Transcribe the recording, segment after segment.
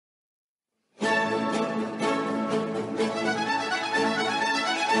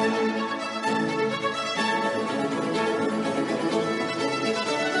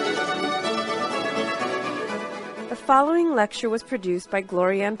following lecture was produced by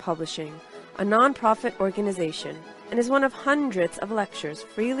Glorianne Publishing, a non-profit organization, and is one of hundreds of lectures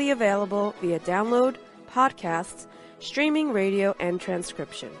freely available via download, podcasts, streaming radio, and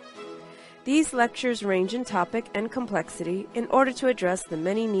transcription. These lectures range in topic and complexity in order to address the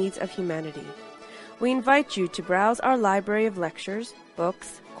many needs of humanity. We invite you to browse our library of lectures,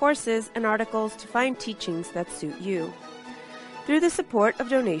 books, courses, and articles to find teachings that suit you. Through the support of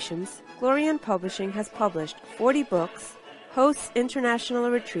donations, Glorianne Publishing has published 40 books, hosts international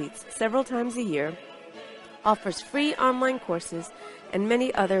retreats several times a year, offers free online courses, and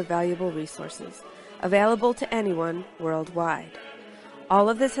many other valuable resources, available to anyone worldwide. All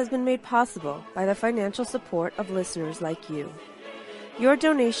of this has been made possible by the financial support of listeners like you. Your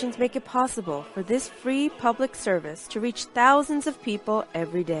donations make it possible for this free public service to reach thousands of people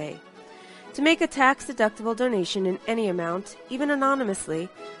every day. To make a tax-deductible donation in any amount, even anonymously,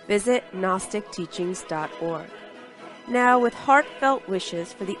 visit GnosticTeachings.org. Now, with heartfelt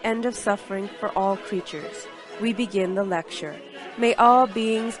wishes for the end of suffering for all creatures, we begin the lecture. May all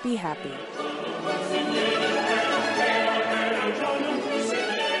beings be happy.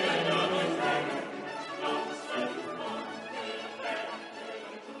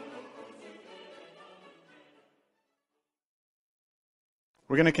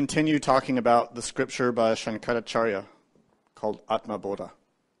 We're going to continue talking about the scripture by Shankaracharya called Atma Bodha.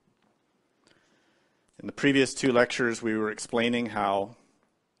 In the previous two lectures, we were explaining how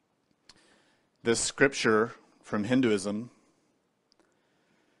this scripture from Hinduism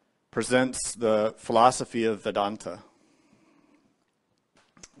presents the philosophy of Vedanta,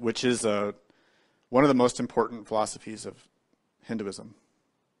 which is one of the most important philosophies of Hinduism.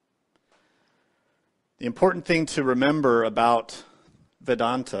 The important thing to remember about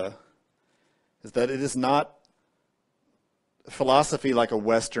Vedanta is that it is not a philosophy like a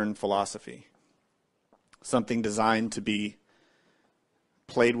Western philosophy, something designed to be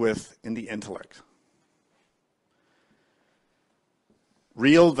played with in the intellect.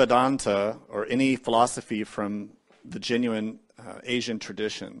 Real Vedanta, or any philosophy from the genuine Asian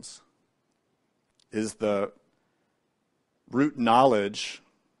traditions, is the root knowledge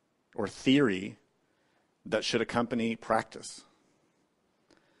or theory that should accompany practice.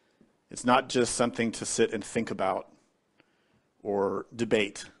 It's not just something to sit and think about or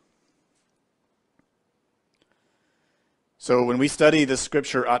debate. So when we study this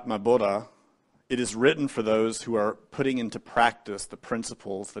scripture, Atma Bodha, it is written for those who are putting into practice the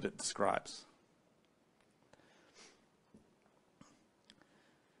principles that it describes.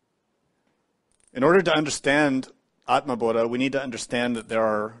 In order to understand Atma Bodha, we need to understand that there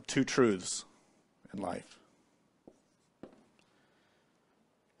are two truths in life.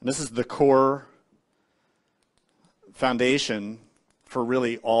 And this is the core foundation for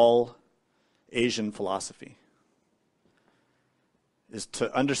really all Asian philosophy, is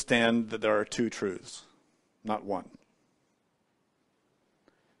to understand that there are two truths, not one.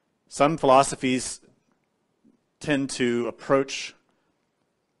 Some philosophies tend to approach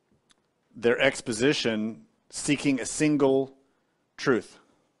their exposition seeking a single truth.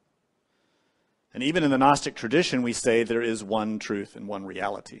 And even in the Gnostic tradition, we say there is one truth and one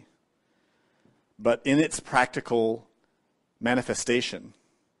reality. But in its practical manifestation,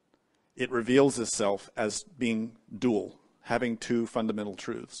 it reveals itself as being dual, having two fundamental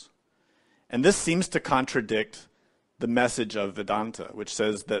truths. And this seems to contradict the message of Vedanta, which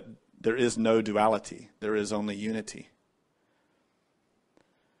says that there is no duality, there is only unity.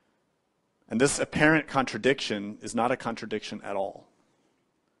 And this apparent contradiction is not a contradiction at all.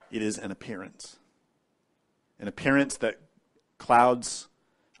 It is an appearance that clouds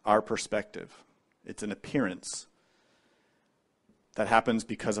our perspective. It's an appearance that happens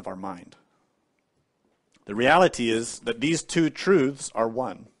because of our mind. The reality is that these two truths are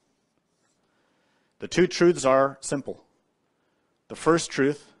one. The two truths are simple. The first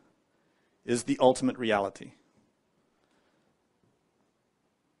truth is the ultimate reality,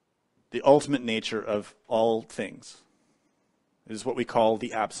 the ultimate nature of all things. It is what we call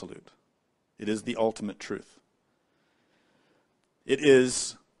the absolute. It is the ultimate truth. It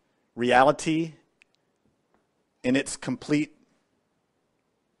is reality in its complete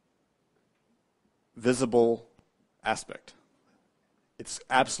visible aspect. It's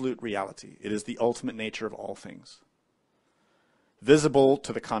absolute reality. It is the ultimate nature of all things. Visible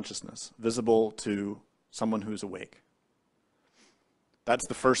to the consciousness, visible to someone who's awake. That's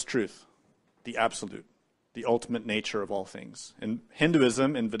the first truth, the absolute, the ultimate nature of all things. In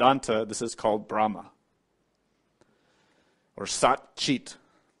Hinduism, in Vedanta, this is called Brahma, or Sat Chit,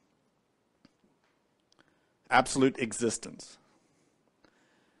 absolute existence.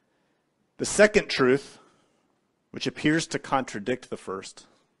 The second truth which appears to contradict the first,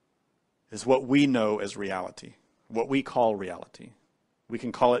 is what we know as reality, what we call reality. We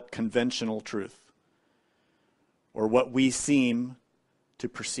can call it conventional truth, or what we seem to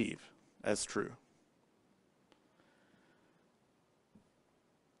perceive as true.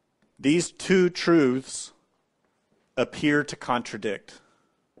 These two truths appear to contradict.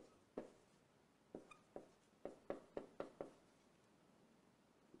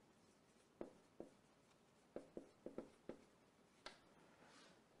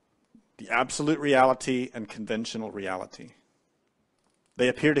 The absolute reality and conventional reality. They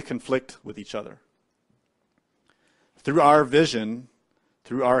appear to conflict with each other. Through our vision,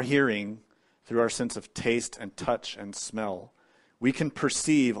 through our hearing, through our sense of taste and touch and smell, we can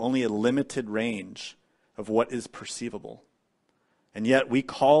perceive only a limited range of what is perceivable. And yet we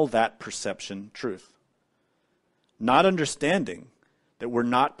call that perception truth. Not understanding that we're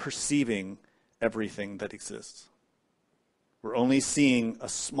not perceiving everything that exists. We're only seeing a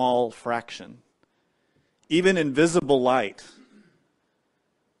small fraction. Even in visible light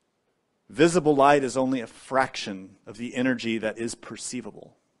is only a fraction of the energy that is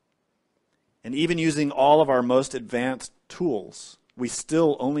perceivable. And even using all of our most advanced tools, we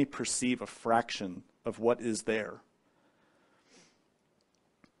still only perceive a fraction of what is there.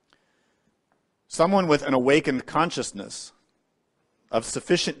 Someone with an awakened consciousness of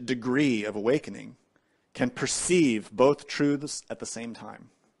sufficient degree of awakening can perceive both truths at the same time.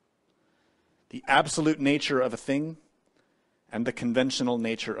 The absolute nature of a thing and the conventional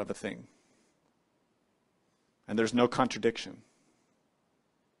nature of a thing. And there's no contradiction.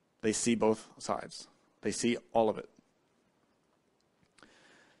 They see both sides. They see all of it.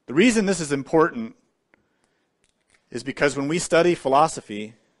 The reason this is important is because when we study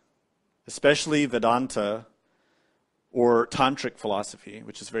philosophy, especially Vedanta or Tantric philosophy,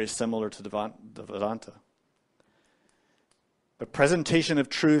 which is very similar to the Vedanta, the presentation of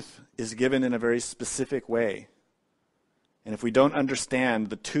truth is given in a very specific way. And if we don't understand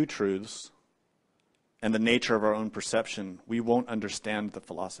the two truths and the nature of our own perception, we won't understand the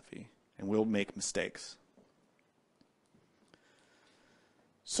philosophy, and we'll make mistakes.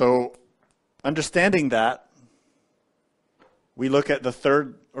 So, understanding that, we look at the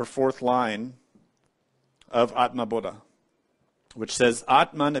third or fourth line of Atma Bodha, which says,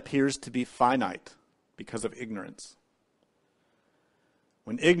 Atman appears to be finite because of ignorance.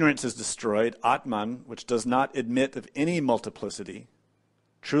 When ignorance is destroyed, Atman, which does not admit of any multiplicity,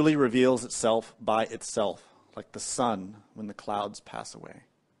 truly reveals itself by itself, like the sun when the clouds pass away.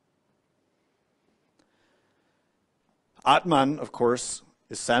 Atman, of course,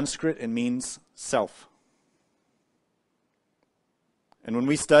 is Sanskrit and means self. And when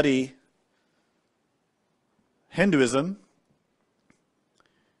we study Hinduism,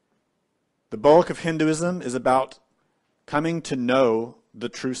 the bulk of Hinduism is about coming to know the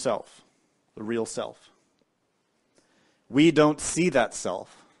true self, the real self. We don't see that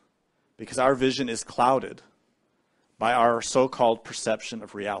self because our vision is clouded by our so-called perception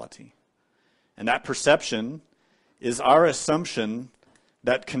of reality. And that perception is our assumption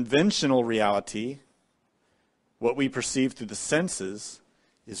that conventional reality, what we perceive through the senses,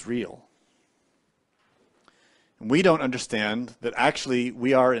 is real. And we don't understand that actually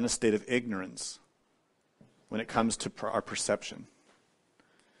we are in a state of ignorance when it comes to our perception.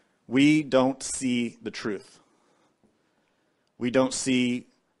 We don't see the truth. We don't see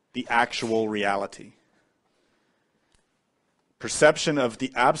the actual reality. Perception of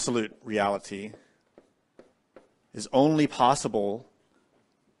the absolute reality is only possible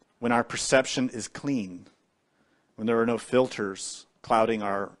when our perception is clean, when there are no filters clouding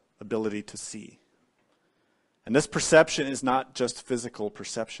our ability to see. And this perception is not just physical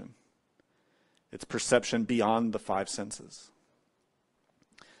perception. It's perception beyond the five senses.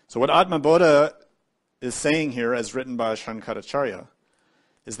 So what Atma Bodha is saying here, as written by Shankaracharya,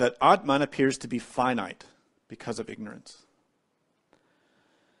 is that Atman appears to be finite because of ignorance.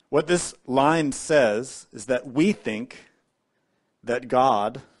 What this line says is that we think that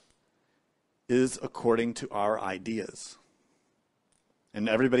God is according to our ideas. And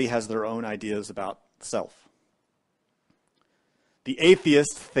everybody has their own ideas about self. The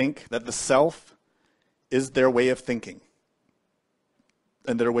atheists think that the self is their way of thinking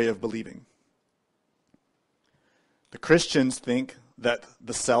and their way of believing. The Christians think that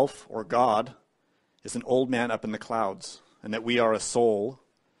the self, or God, is an old man up in the clouds, and that we are a soul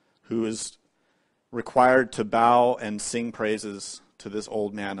who is required to bow and sing praises to this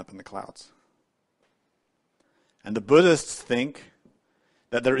old man up in the clouds. And the Buddhists think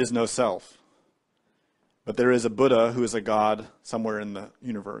that there is no self, but there is a Buddha who is a God somewhere in the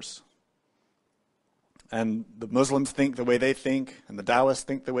universe. and the Muslims think the way they think, and the Taoists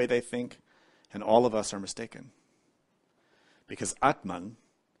think the way they think, and all of us are mistaken. Because Atman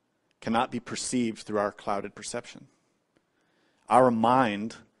cannot be perceived through our clouded perception. Our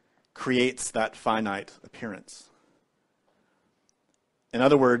mind creates that finite appearance. In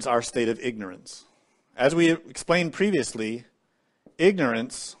other words, our state of ignorance. As we explained previously,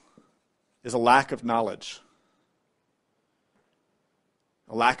 ignorance is a lack of knowledge,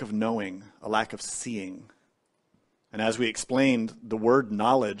 a lack of knowing, a lack of seeing. And as we explained, the word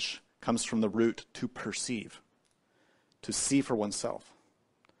knowledge comes from the root to perceive, to see for oneself.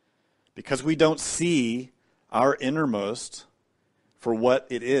 Because we don't see our innermost for what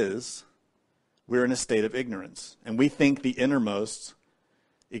it is, we're in a state of ignorance. And we think the innermost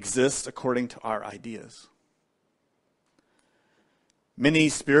exists according to our ideas. Many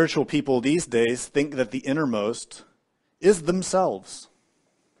spiritual people these days think that the innermost is themselves.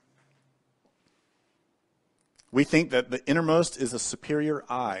 We think that the innermost is a superior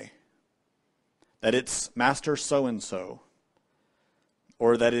I, that it's Master so-and-so,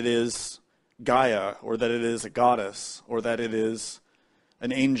 or that it is Gaia, or that it is a goddess, or that it is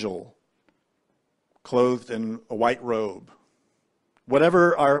an angel clothed in a white robe.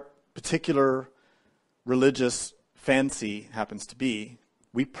 Whatever our particular religious fancy happens to be,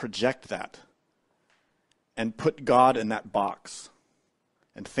 we project that and put God in that box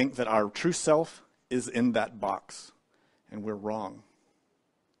and think that our true self is in that box, and we're wrong.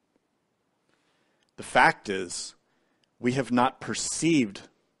 The fact is, we have not perceived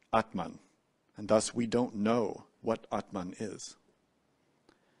Atman, and thus we don't know what Atman is.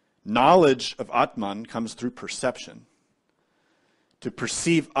 Knowledge of Atman comes through perception. To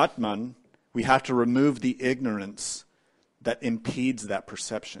perceive Atman, we have to remove the ignorance that impedes that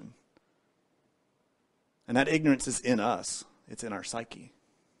perception. And that ignorance is in us. It's in our psyche.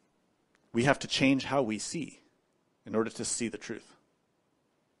 We have to change how we see in order to see the truth.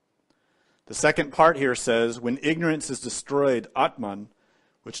 The second part here says, when ignorance is destroyed, Atman,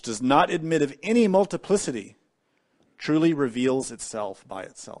 which does not admit of any multiplicity, truly reveals itself by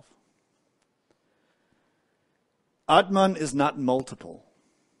itself. Atman is not multiple.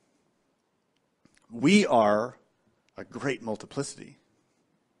 We are a great multiplicity.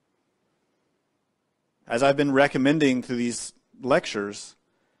 As I've been recommending through these lectures,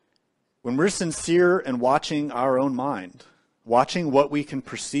 when we're sincere in watching our own mind, watching what we can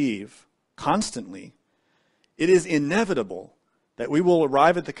perceive constantly, it is inevitable that we will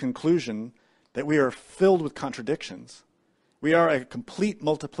arrive at the conclusion that we are filled with contradictions. We are a complete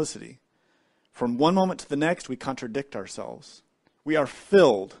multiplicity. From one moment to the next, we contradict ourselves. We are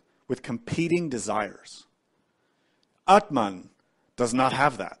filled with competing desires. Atman does not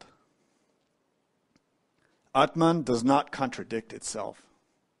have that. Atman does not contradict itself.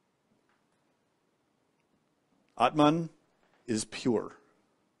 Atman is pure.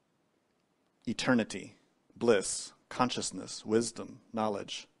 Eternity, bliss, consciousness, wisdom,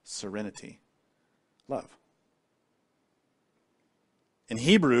 knowledge, serenity, love. In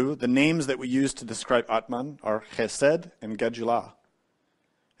Hebrew, the names that we use to describe Atman are Chesed and Gedulah.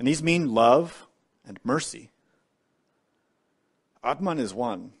 And these mean love and mercy. Atman is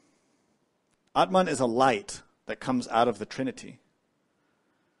one. Atman is a light that comes out of the Trinity.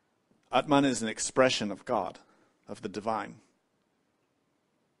 Atman is an expression of God, of the divine.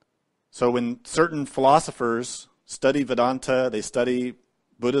 So when certain philosophers study Vedanta, they study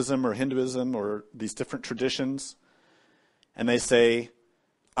Buddhism or Hinduism or these different traditions, and they say,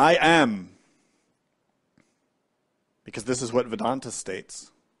 I am, because this is what Vedanta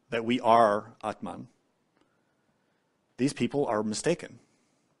states, that we are Atman. These people are mistaken,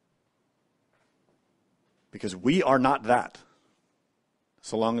 because we are not that,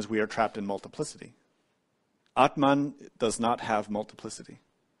 so long as we are trapped in multiplicity. Atman does not have multiplicity.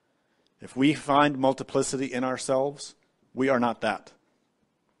 If we find multiplicity in ourselves, we are not that.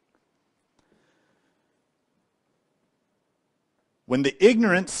 When the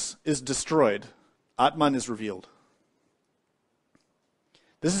ignorance is destroyed, Atman is revealed.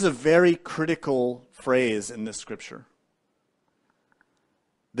 This is a very critical phrase in this scripture.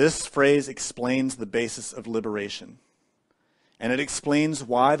 This phrase explains the basis of liberation. And it explains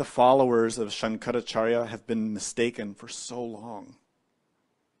why the followers of Shankaracharya have been mistaken for so long.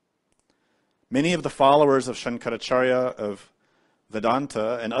 Many of the followers of Shankaracharya, of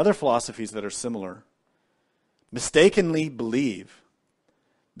Vedanta, and other philosophies that are similar, mistakenly believe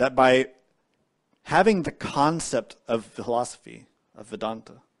that by having the concept of philosophy, of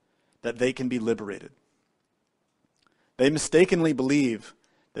Vedanta, that they can be liberated. They mistakenly believe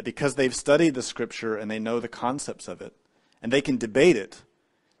that because they've studied the scripture and they know the concepts of it, and they can debate it,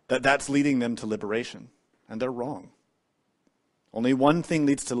 that that's leading them to liberation. and they're wrong. Only one thing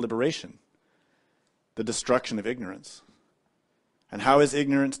leads to liberation: the destruction of ignorance. And how is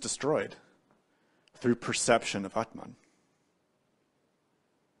ignorance destroyed? Through perception of Atman.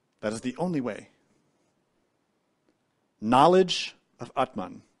 That is the only way. Knowledge of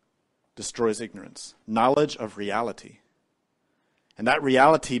Atman destroys ignorance. Knowledge of reality. And that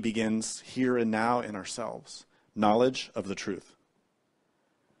reality begins here and now in ourselves. Knowledge of the truth.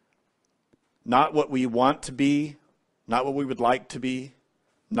 Not what we want to be, not what we would like to be,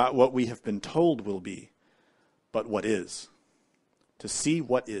 not what we have been told will be, but what is. To see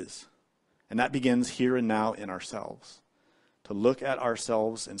what is. And that begins here and now in ourselves. To look at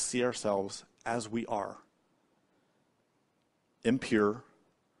ourselves and see ourselves as we are. Impure,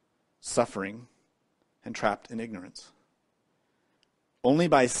 suffering, and trapped in ignorance. Only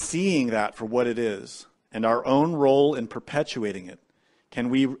by seeing that for what it is, and our own role in perpetuating it, can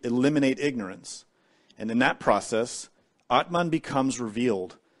we eliminate ignorance. And in that process, Atman becomes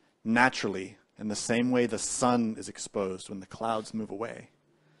revealed naturally in the same way the sun is exposed when the clouds move away.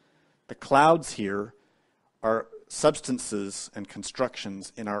 The clouds here are substances and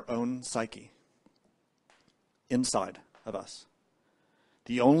constructions in our own psyche, inside of us.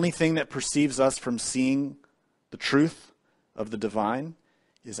 The only thing that perceives us from seeing the truth of the divine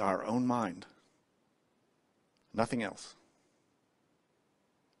is our own mind. Nothing else.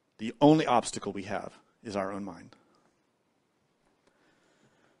 The only obstacle we have is our own mind.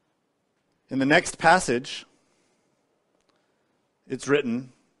 In the next passage, it's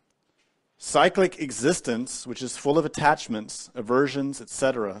written, cyclic existence, which is full of attachments, aversions,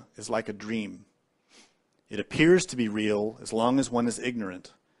 etc., is like a dream. It appears to be real as long as one is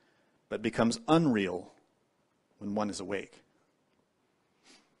ignorant, but becomes unreal when one is awake.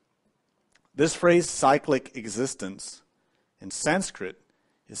 This phrase, cyclic existence, in Sanskrit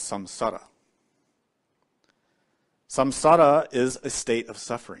is samsara. Samsara is a state of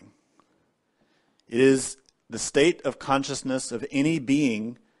suffering. It is the state of consciousness of any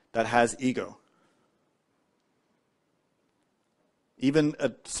being that has ego. Even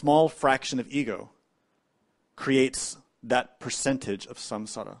a small fraction of ego creates that percentage of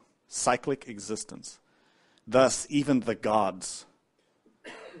samsara, cyclic existence. Thus, even the gods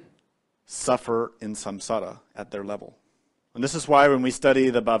suffer in samsara at their level. And this is why when we study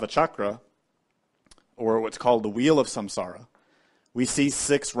the Bhava Chakra, or what's called the Wheel of Samsara, we see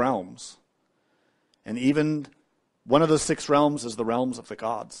 6 realms. And even one of those 6 realms is the realms of the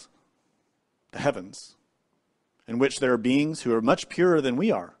gods, the heavens, in which there are beings who are much purer than we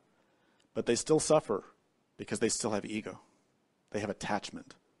are, but they still suffer because they still have ego. They have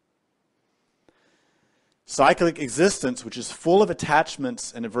attachment. Cyclic existence, which is full of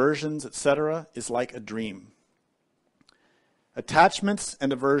attachments and aversions, etc., is like a dream. Attachments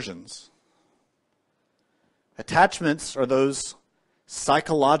and aversions. Attachments are those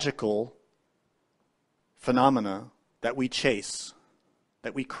psychological phenomena that we chase,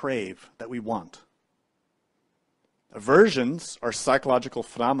 that we crave, that we want. Aversions are psychological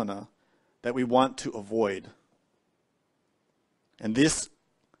phenomena that we want to avoid. And this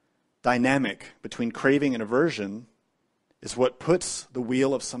dynamic between craving and aversion is what puts the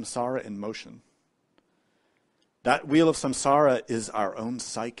wheel of samsara in motion. That wheel of samsara is our own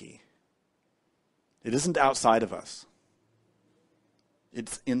psyche. It isn't outside of us.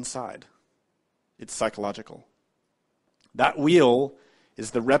 It's inside. It's psychological. That wheel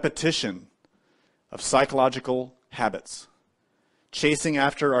is the repetition of psychological habits, chasing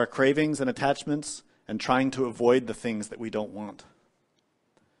after our cravings and attachments and trying to avoid the things that we don't want.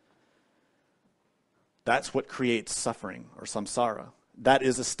 That's what creates suffering or samsara. That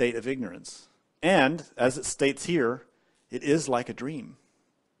is a state of ignorance. And, as it states here, it is like a dream.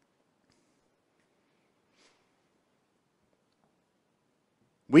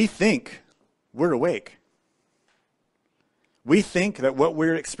 We think we're awake. We think that what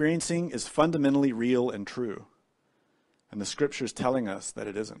we're experiencing is fundamentally real and true. And the scripture is telling us that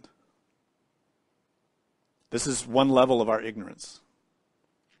it isn't. This is one level of our ignorance.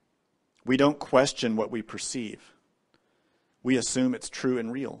 We don't question what we perceive. We assume it's true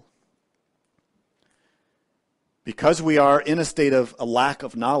and real. Because we are in a state of a lack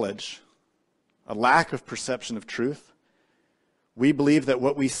of knowledge, a lack of perception of truth, we believe that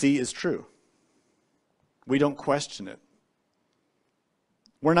what we see is true. We don't question it.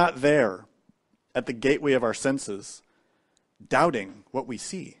 We're not there at the gateway of our senses, doubting what we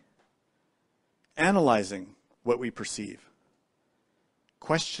see, analyzing what we perceive,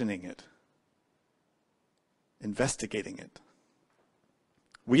 questioning it, investigating it.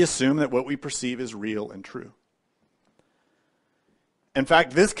 We assume that what we perceive is real and true. In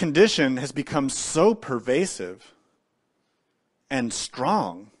fact, this condition has become so pervasive and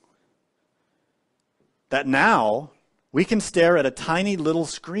strong that now we can stare at a tiny little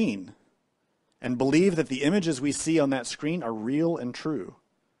screen and believe that the images we see on that screen are real and true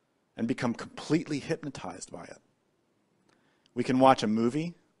and become completely hypnotized by it. We can watch a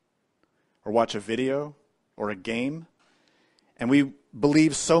movie or watch a video or a game, and we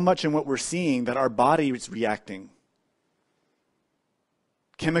believe so much in what we're seeing that our body is reacting.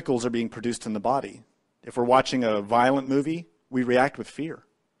 Chemicals are being produced in the body. If we're watching a violent movie, we react with fear.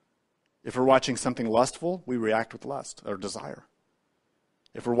 If we're watching something lustful, we react with lust or desire.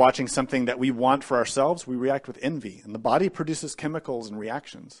 If we're watching something that we want for ourselves, we react with envy. And the body produces chemicals and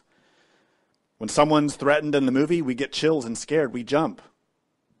reactions. When someone's threatened in the movie, we get chills and scared. We jump.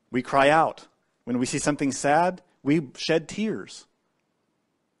 We cry out. When we see something sad, we shed tears.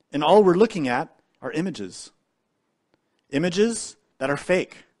 And all we're looking at are images. Images that are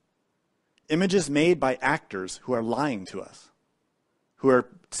fake. Images made by actors who are lying to us, who are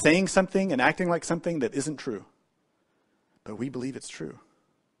saying something and acting like something that isn't true. But we believe it's true.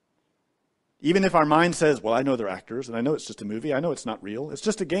 Even if our mind says, well, I know they're actors, and I know it's just a movie, I know it's not real, it's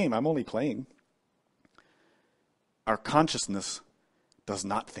just a game, I'm only playing. Our consciousness does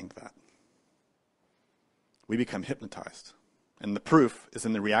not think that. We become hypnotized. And the proof is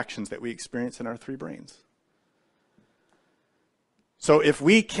in the reactions that we experience in our three brains. So if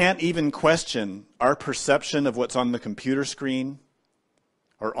we can't even question our perception of what's on the computer screen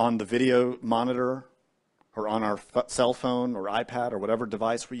or on the video monitor or on our cell phone or iPad or whatever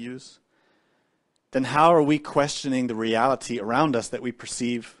device we use, then how are we questioning the reality around us that we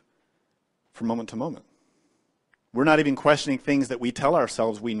perceive from moment to moment? We're not even questioning things that we tell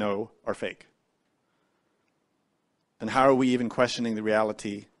ourselves we know are fake. Then how are we even questioning the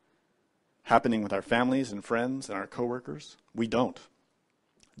reality happening with our families and friends and our coworkers? We don't.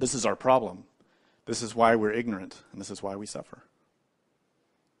 This is our problem. This is why we're ignorant, and this is why we suffer.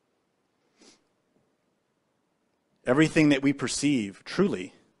 Everything that we perceive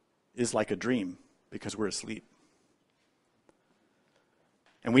truly is like a dream because we're asleep.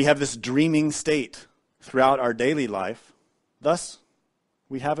 And we have this dreaming state throughout our daily life. Thus,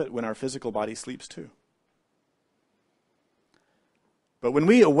 we have it when our physical body sleeps too. But when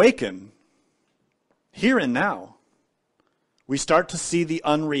we awaken, here and now, we start to see the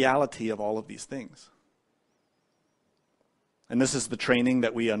unreality of all of these things. And this is the training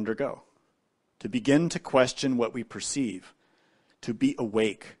that we undergo. To begin to question what we perceive, to be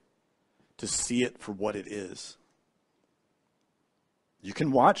awake, to see it for what it is. You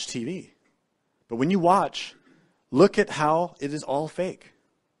can watch TV, but when you watch, look at how it is all fake.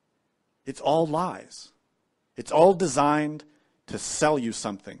 It's all lies. It's all designed to sell you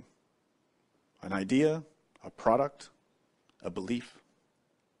something. An idea, a product, a belief.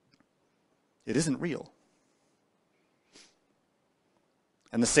 It isn't real.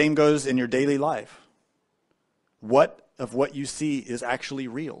 And the same goes in your daily life. What of what you see is actually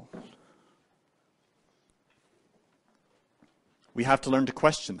real? We have to learn to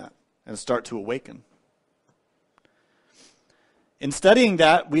question that and start to awaken. In studying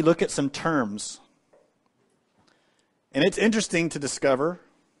that, we look at some terms. And it's interesting to discover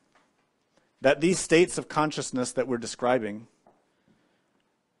that these states of consciousness that we're describing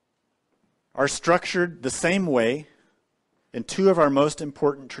are structured the same way in two of our most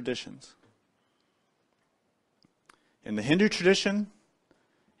important traditions. In the Hindu tradition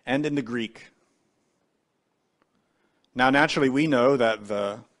and in the Greek. Now, naturally, we know that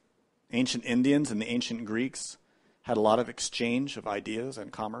the ancient Indians and the ancient Greeks had a lot of exchange of ideas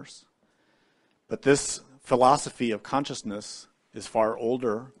and commerce. But this philosophy of consciousness is far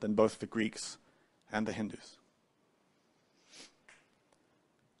older than both the Greeks and the Hindus.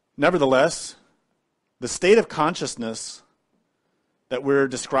 Nevertheless, the state of consciousness that we're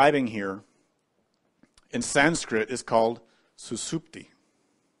describing here in Sanskrit is called susupti.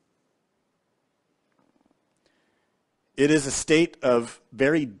 It is a state of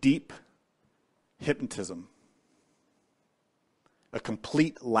very deep hypnotism, a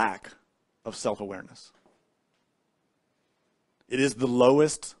complete lack of self-awareness. It is the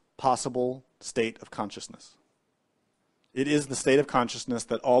lowest possible state of consciousness. It is the state of consciousness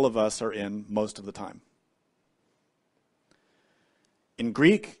that all of us are in most of the time. In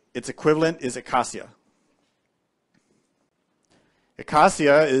Greek, its equivalent is akasia.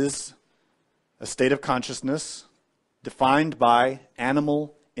 Akasia is a state of consciousness defined by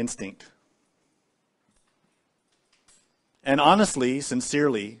animal instinct. And honestly,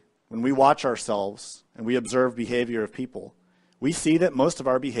 sincerely, when we watch ourselves and we observe behavior of people, we see that most of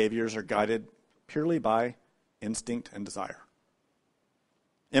our behaviors are guided purely by instinct and desire.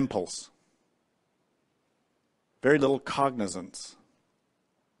 impulse. Very little cognizance.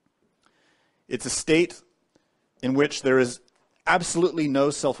 It's a state in which there is absolutely no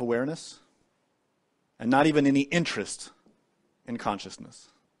self-awareness and not even any interest in consciousness.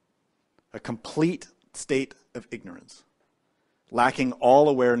 A complete state of ignorance, lacking all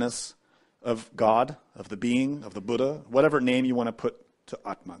awareness of God, of the being, of the Buddha, whatever name you want to put to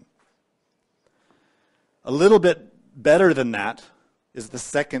Atman. A little bit better than that is the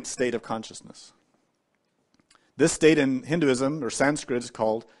second state of consciousness. This state in Hinduism or Sanskrit is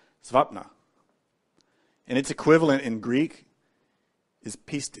called svapna. And its equivalent in Greek is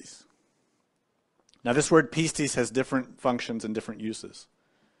pistis. Now this word pistis has different functions and different uses.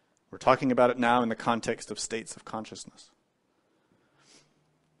 We're talking about it now in the context of states of consciousness.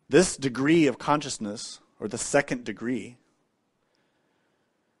 This degree of consciousness, or the second degree,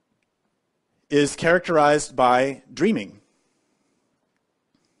 is characterized by dreaming.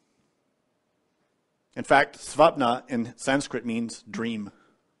 In fact, svapna in Sanskrit means dream.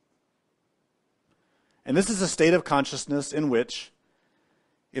 And this is a state of consciousness in which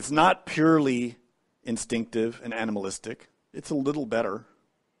it's not purely instinctive and animalistic. It's a little better.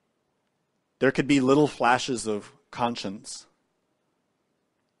 There could be little flashes of conscience.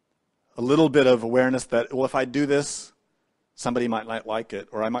 A little bit of awareness that, well, if I do this, somebody might not like it,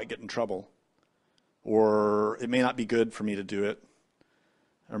 or I might get in trouble, or it may not be good for me to do it,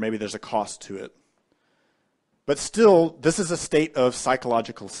 or maybe there's a cost to it. But still, this is a state of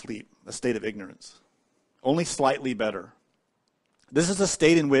psychological sleep, a state of ignorance, only slightly better. This is a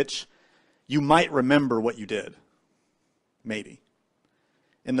state in which you might remember what you did, maybe.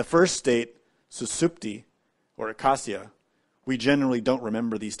 In the first state, susupti, or akasya, we generally don't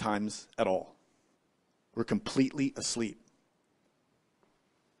remember these times at all. We're completely asleep.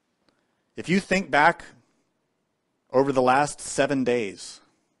 If you think back over the last 7 days,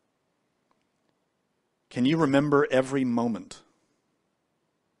 can you remember every moment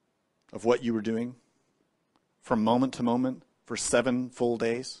of what you were doing from moment to moment for 7 full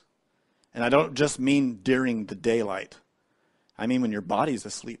days? And I don't just mean during the daylight. I mean when your body's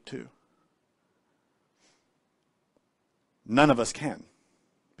asleep too. None of us can,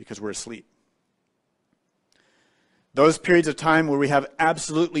 because we're asleep. Those periods of time where we have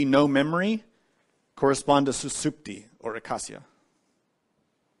absolutely no memory correspond to susupti, or akasya.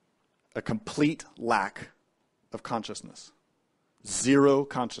 A complete lack of consciousness. Zero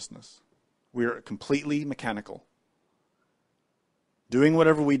consciousness. We're completely mechanical. Doing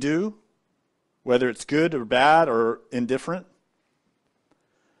whatever we do, whether it's good or bad or indifferent.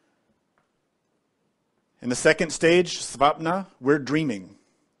 In the second stage, svapna, we're dreaming.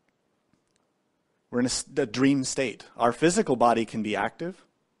 We're in a dream state. Our physical body can be active,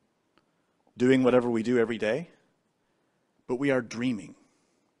 doing whatever we do every day, but we are dreaming.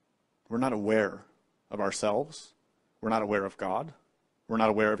 We're not aware of ourselves. We're not aware of God. We're not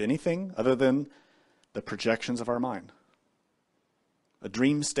aware of anything other than the projections of our mind. A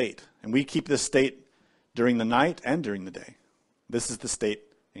dream state. And we keep this state during the night and during the day. This is the state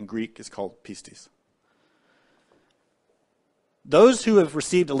in Greek is called pistis. Those who have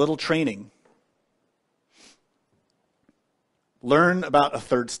received a little training learn about a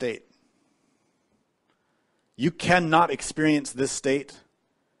third state. You cannot experience this state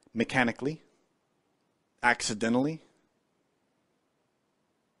mechanically, accidentally.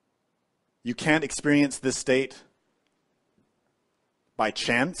 You can't experience this state by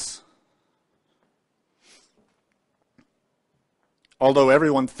chance. Although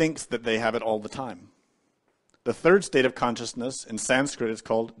everyone thinks that they have it all the time. The third state of consciousness in Sanskrit is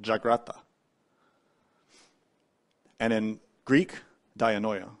called jagrata. And in Greek,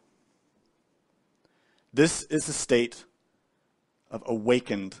 dianoia. This is a state of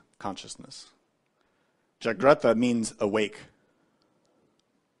awakened consciousness. Jagrata means awake.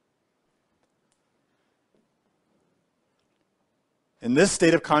 In this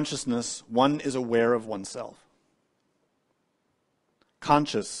state of consciousness, one is aware of oneself,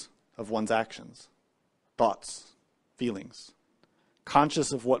 conscious of one's actions, thoughts, feelings,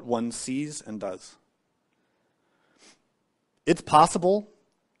 conscious of what one sees and does. It's possible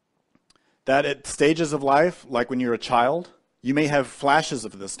that at stages of life, like when you're a child, you may have flashes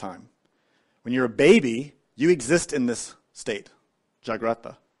of this time. When you're a baby, you exist in this state,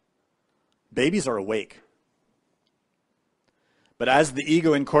 jagrata. Babies are awake. But as the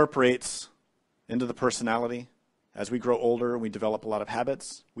ego incorporates into the personality, as we grow older and we develop a lot of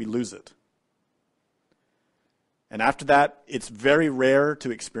habits, we lose it. And after that, it's very rare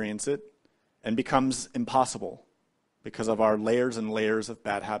to experience it and becomes impossible because of our layers and layers of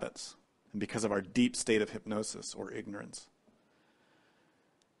bad habits and because of our deep state of hypnosis or ignorance.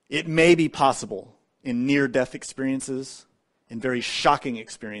 It may be possible in near-death experiences, in very shocking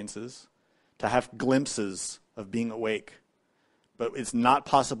experiences, to have glimpses of being awake. But it's not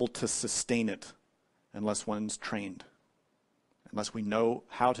possible to sustain it unless one's trained, unless we know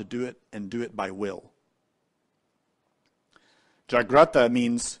how to do it and do it by will. Jagrata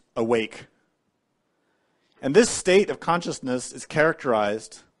means awake. And this state of consciousness is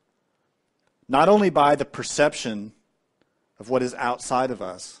characterized not only by the perception of what is outside of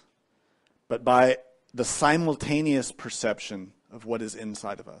us, but by the simultaneous perception of what is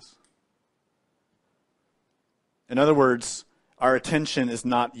inside of us. In other words, our attention is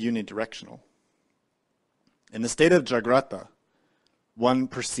not unidirectional. In the state of Jagrata, one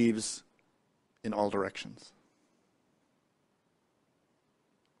perceives in all directions.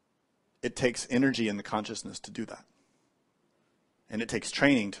 It takes energy in the consciousness to do that. And it takes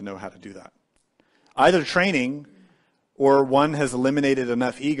training to know how to do that. Either training, or one has eliminated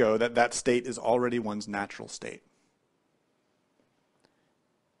enough ego that that state is already one's natural state.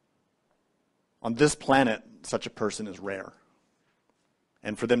 On this planet, such a person is rare.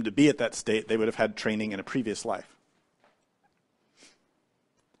 And for them to be at that state, they would have had training in a previous life.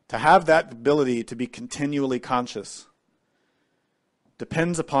 To have that ability to be continually conscious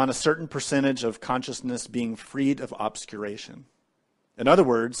depends upon a certain percentage of consciousness being freed of obscuration. In other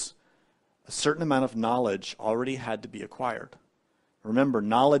words, a certain amount of knowledge already had to be acquired. Remember,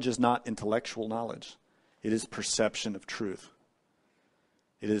 knowledge is not intellectual knowledge. It is perception of truth.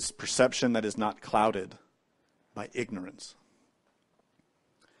 It is perception that is not clouded by ignorance.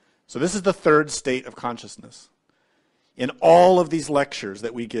 So this is the third state of consciousness. In all of these lectures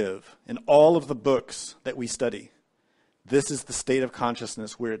that we give, in all of the books that we study, this is the state of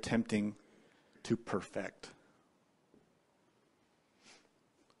consciousness we're attempting to perfect.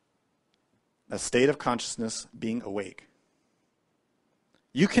 A state of consciousness being awake.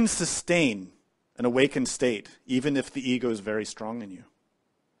 You can sustain an awakened state even if the ego is very strong in you.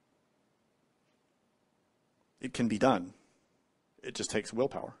 It can be done. It just takes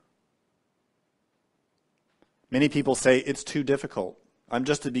willpower. Many people say, it's too difficult. I'm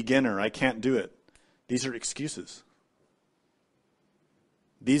just a beginner. I can't do it. These are excuses.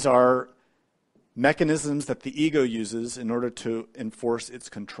 These are mechanisms that the ego uses in order to enforce its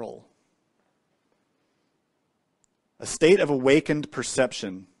control. A state of awakened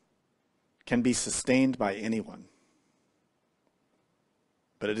perception can be sustained by anyone.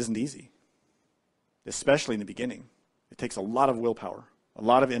 But it isn't easy, especially in the beginning. It takes a lot of willpower, a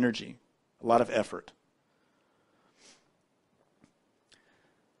lot of energy, a lot of effort.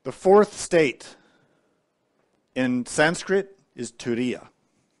 The fourth state in Sanskrit is turiya.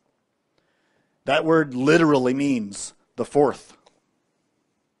 That word literally means the fourth.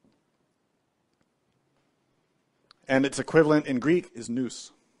 And its equivalent in Greek is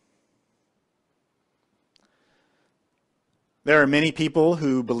nous. There are many people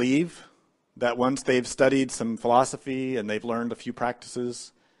who believe that once they've studied some philosophy and they've learned a few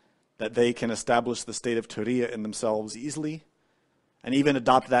practices, that they can establish the state of turiya in themselves easily and even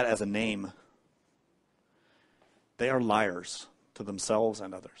adopt that as a name. They are liars to themselves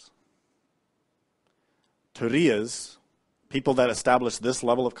and others. Turiyas, people that establish this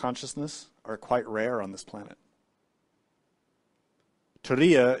level of consciousness, are quite rare on this planet.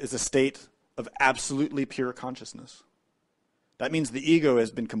 Turiya is a state of absolutely pure consciousness. That means the ego has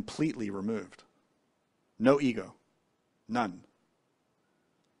been completely removed. No ego. None.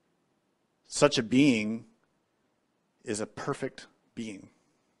 Such a being is a perfect being.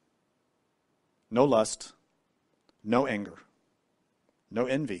 No lust, no anger, no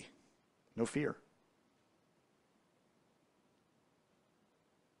envy, no fear.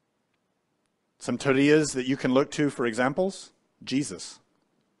 Some turiyas that you can look to for examples: Jesus,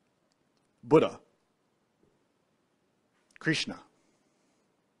 Buddha, Krishna,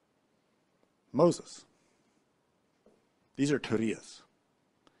 Moses. These are turiyas.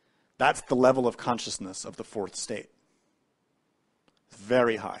 That's the level of consciousness of the fourth state. It's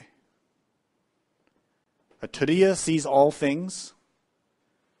very high. A turiya sees all things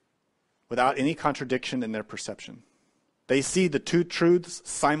without any contradiction in their perception. They see the two truths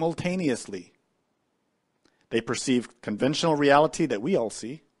simultaneously. They perceive conventional reality that we all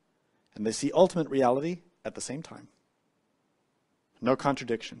see, and they see ultimate reality at the same time. No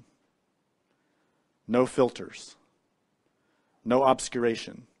contradiction. No filters. No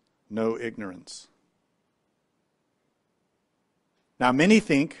obscuration. No ignorance. Now, many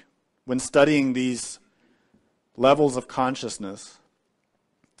think, when studying these levels of consciousness,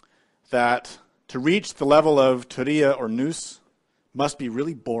 that to reach the level of turiya or nous must be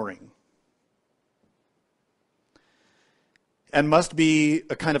really boring. and must be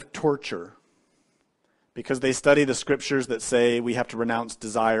a kind of torture, because they study the scriptures that say we have to renounce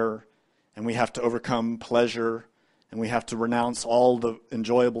desire, and we have to overcome pleasure, and we have to renounce all the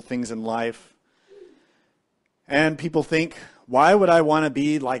enjoyable things in life. And people think, why would I want to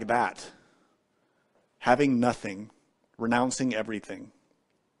be like that? Having nothing, renouncing everything.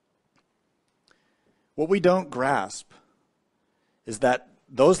 What we don't grasp is that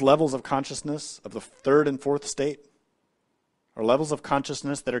those levels of consciousness of the third and fourth state are levels of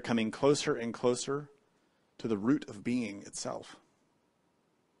consciousness that are coming closer and closer to the root of being itself,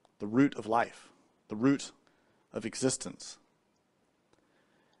 the root of life, the root of existence.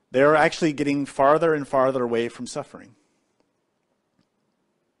 They are actually getting farther and farther away from suffering,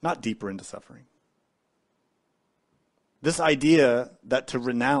 not deeper into suffering. This idea that to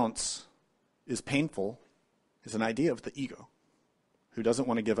renounce is painful is an idea of the ego, who doesn't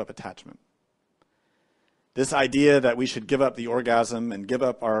want to give up attachment. This idea that we should give up the orgasm and give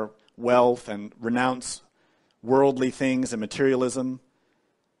up our wealth and renounce worldly things and materialism,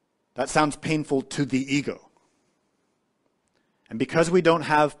 that sounds painful to the ego. And because we don't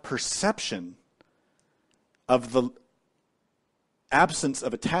have perception of the absence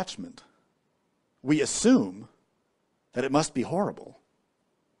of attachment, we assume that it must be horrible.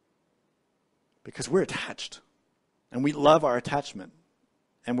 Because we're attached, and we love our attachment,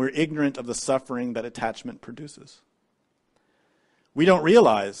 and we're ignorant of the suffering that attachment produces. We don't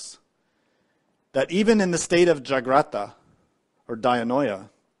realize that even in the state of Jagrata, or Dhyanoya,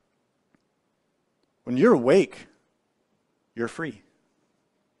 when you're awake, you're free,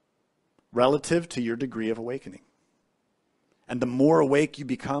 relative to your degree of awakening. And the more awake you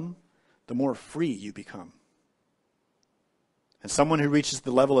become, the more free you become. And someone who reaches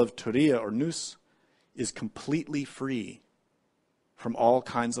the level of Turiya or Nous is completely free from all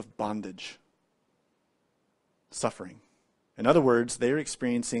kinds of bondage, suffering. In other words, they're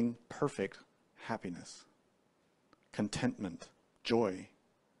experiencing perfect happiness, contentment, joy,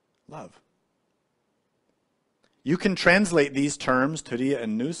 love. You can translate these terms, Turiya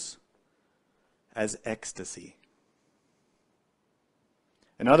and Nous, as ecstasy.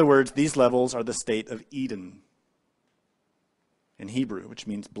 In other words, these levels are the state of Eden in Hebrew, which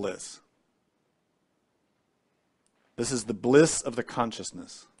means bliss. This is the bliss of the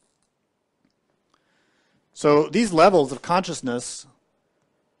consciousness. So these levels of consciousness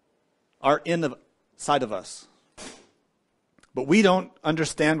are inside of us. But we don't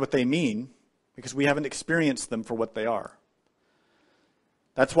understand what they mean because we haven't experienced them for what they are.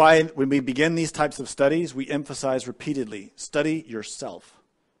 That's why when we begin these types of studies, we emphasize repeatedly, study yourself.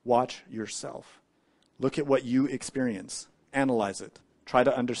 Watch yourself. Look at what you experience. Analyze it. Try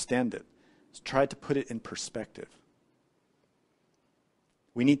to understand it. Try to put it in perspective.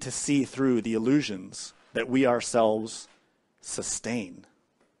 We need to see through the illusions that we ourselves sustain.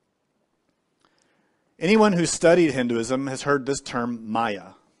 Anyone who studied Hinduism has heard this term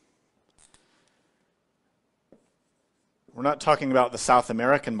Maya. We're not talking about the South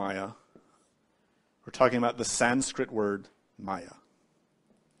American Maya. We're talking about the Sanskrit word Maya.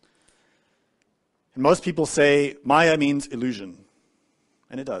 And most people say Maya means illusion,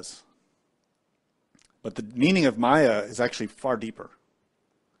 and it does. But the meaning of Maya is actually far deeper,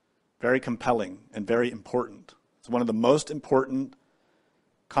 very compelling, and very important. It's one of the most important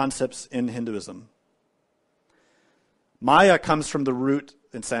concepts in Hinduism. Maya comes from the root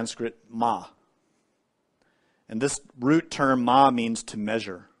in Sanskrit, ma. And this root term, ma, means to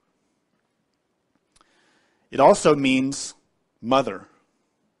measure. It also means mother.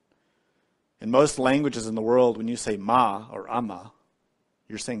 In most languages in the world, when you say ma or amma,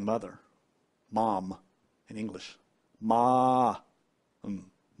 you're saying mother, mom in English. Ma,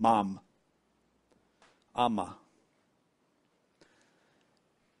 mom, amma.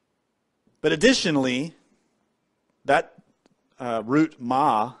 But additionally, that root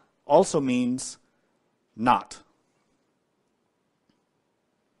ma also means not.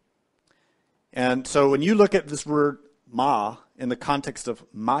 And so when you look at this word ma in the context of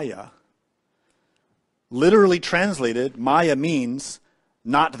Maya, literally translated, Maya means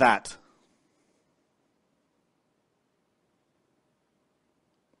not that.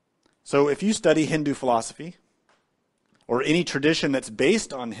 So if you study Hindu philosophy, or any tradition that's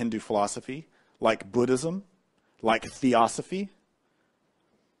based on Hindu philosophy, like Buddhism, like Theosophy,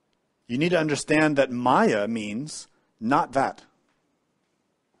 you need to understand that Maya means not that.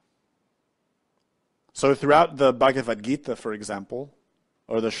 So throughout the Bhagavad Gita, for example,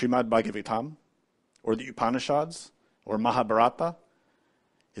 or the Srimad Bhagavatam, or the Upanishads, or Mahabharata,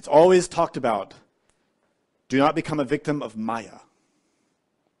 it's always talked about, do not become a victim of Maya.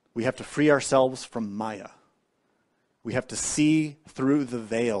 We have to free ourselves from Maya. We have to see through the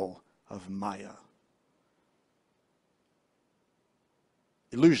veil of Maya.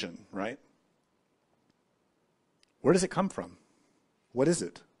 Illusion, right? Where does it come from? What is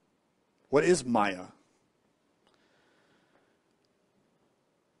it? What is Maya?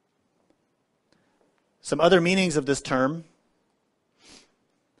 Some other meanings of this term.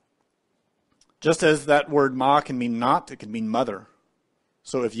 Just as that word ma can mean not, it can mean mother.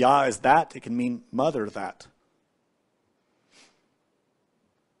 So if Ya is that, it can mean mother that.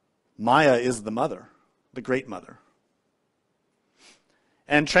 Maya is the mother, the great mother.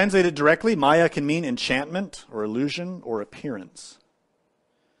 And translated directly, Maya can mean enchantment or illusion or appearance.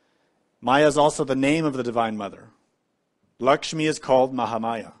 Maya is also the name of the Divine Mother. Lakshmi is called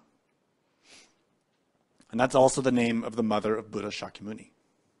Mahamaya. And that's also the name of the mother of Buddha Shakyamuni.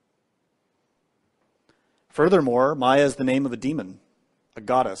 Furthermore, Maya is the name of a demon, a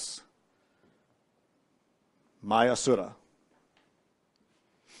goddess, Maya Sura.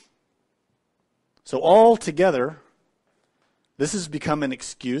 So all together, this has become an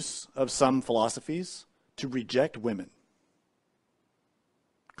excuse of some philosophies to reject women,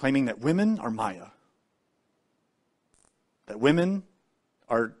 claiming that women are Maya, that women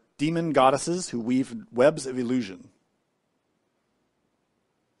are demon goddesses who weave webs of illusion.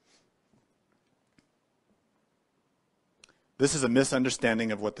 This is a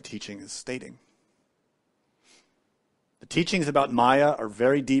misunderstanding of what the teaching is stating. The teachings about Maya are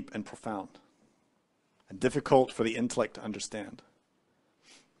very deep and profound, and difficult for the intellect to understand.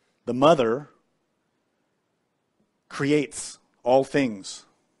 The mother creates all things.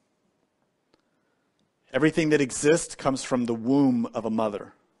 Everything that exists comes from the womb of a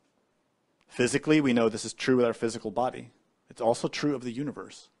mother. Physically, we know this is true with our physical body. It's also true of the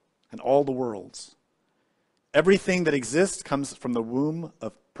universe and all the worlds. Everything that exists comes from the womb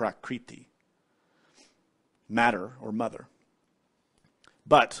of Prakriti, matter or mother.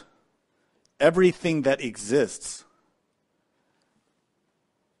 But everything that exists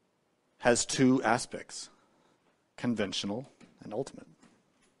has two aspects, conventional and ultimate.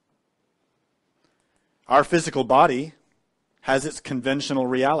 Our physical body has its conventional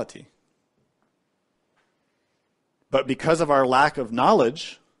reality. But because of our lack of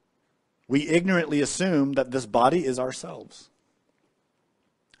knowledge, we ignorantly assume that this body is ourselves.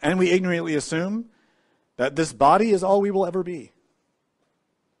 And we ignorantly assume that this body is all we will ever be.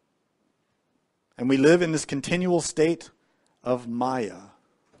 And we live in this continual state of Maya,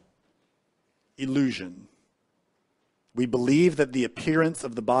 illusion. We believe that the appearance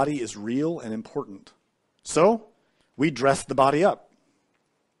of the body is real and important. So, we dress the body up.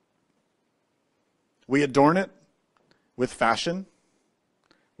 We adorn it with fashion,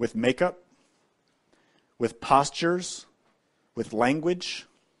 with makeup, with postures, with language,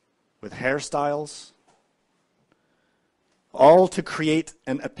 with hairstyles, all to create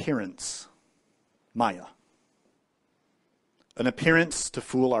an appearance, Maya. An appearance to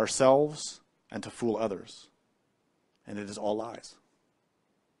fool ourselves and to fool others. And it is all lies.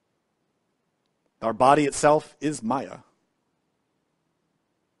 Our body itself is Maya.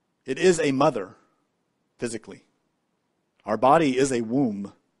 It is a mother, physically. Our body is a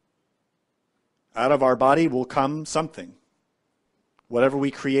womb. Out of our body will come something, whatever we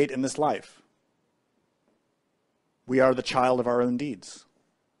create in this life. We are the child of our own deeds.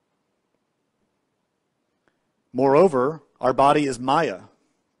 Moreover, our body is Maya,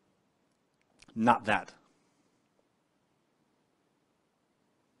 not that.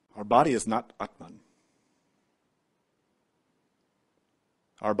 Our body is not Atman.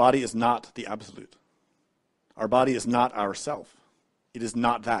 Our body is not the absolute. Our body is not ourself. It is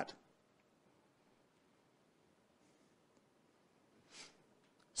not that.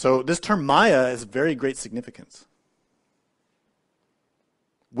 So this term Maya has very great significance.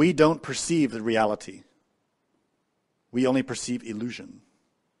 We don't perceive the reality. We only perceive illusion,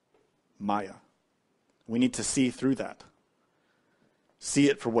 Maya. We need to see through that. See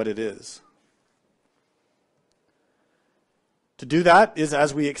it for what it is. To do that is,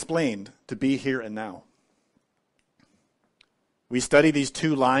 as we explained, to be here and now. We study these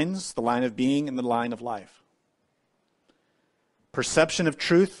two lines, the line of being and the line of life. Perception of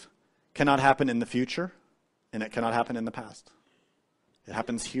truth cannot happen in the future, and it cannot happen in the past. It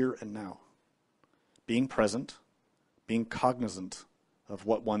happens here and now. Being present, being cognizant of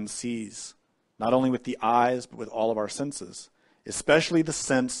what one sees, not only with the eyes, but with all of our senses, especially the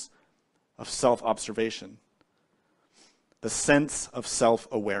sense of self-observation, the sense of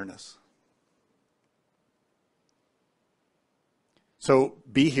self-awareness. So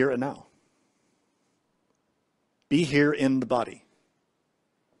be here and now. Be here in the body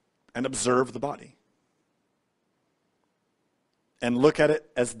and observe the body. and look at it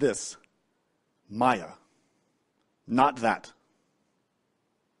as this: Maya, not that.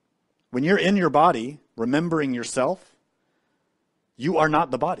 When you're in your body, remembering yourself, you are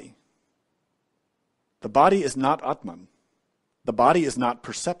not the body. The body is not Atman. The body is not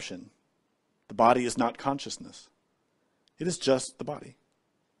perception. The body is not consciousness. It is just the body.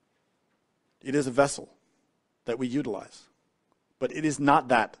 It is a vessel that we utilize. But it is not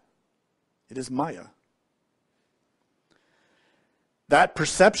that. It is Maya. That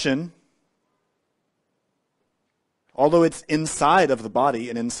perception, although it's inside of the body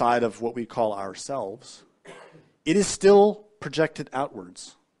and inside of what we call ourselves, it is still projected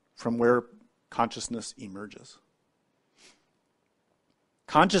outwards from where consciousness emerges.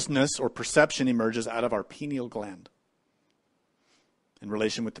 Consciousness or perception emerges out of our pineal gland in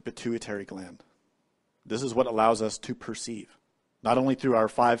relation with the pituitary gland. This is what allows us to perceive, not only through our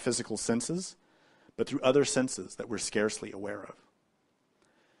 5 physical senses, but through other senses that we're scarcely aware of.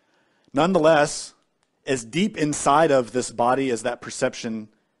 Nonetheless, as deep inside of this body as that perception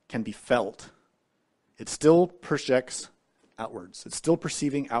can be felt, it still projects outwards. It's still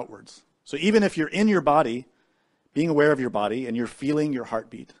perceiving outwards. So even if you're in your body, being aware of your body, and you're feeling your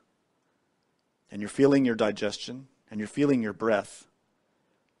heartbeat, and you're feeling your digestion, and you're feeling your breath,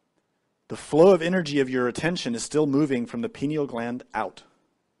 the flow of energy of your attention is still moving from the pineal gland out.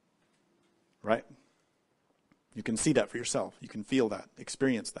 Right? You can see that for yourself. You can feel that,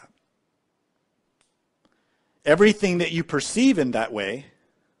 experience that. Everything that you perceive in that way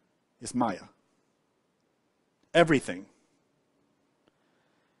is Maya. Everything.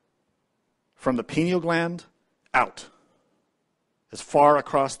 From the pineal gland out. As far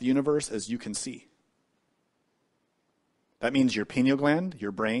across the universe as you can see. That means your pineal gland,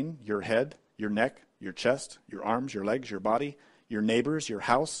 your brain, your head, your neck, your chest, your arms, your legs, your body, your neighbors, your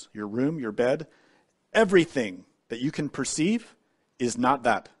house, your room, your bed. Everything that you can perceive is not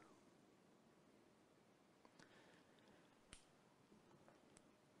that.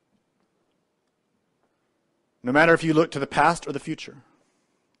 No matter if you look to the past or the future.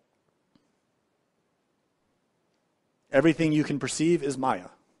 Everything you can perceive is Maya.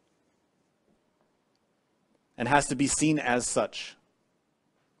 And has to be seen as such.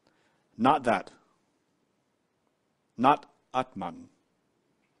 Not that. Not Atman.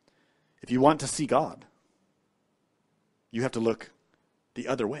 If you want to see God, you have to look the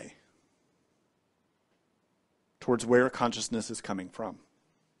other way. Towards where consciousness is coming from.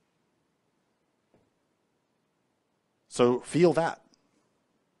 So feel that.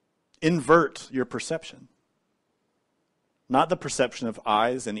 Invert your perception. Not the perception of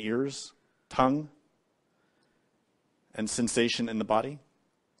eyes and ears, tongue, and sensation in the body.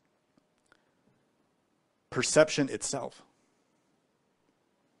 Perception itself.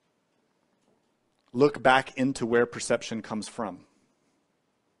 Look back into where perception comes from.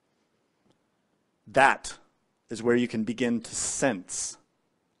 That is where you can begin to sense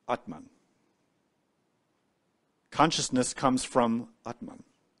Atman. Consciousness comes from Atman.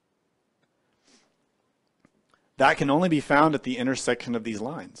 That can only be found at the intersection of these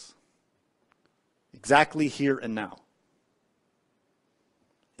lines. Exactly here and now.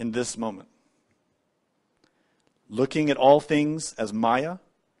 In this moment. Looking at all things as Maya,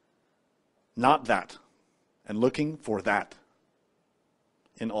 not that. And looking for that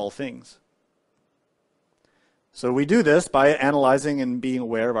in all things. So we do this by analyzing and being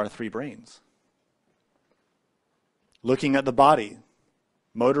aware of our 3 brains. Looking at the body,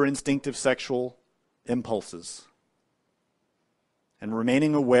 motor, instinctive, sexual impulses, and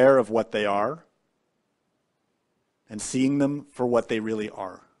remaining aware of what they are and seeing them for what they really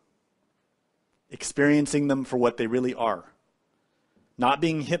are. Experiencing them for what they really are. Not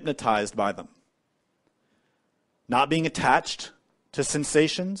being hypnotized by them. Not being attached to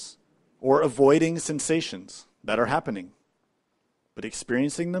sensations or avoiding sensations that are happening, but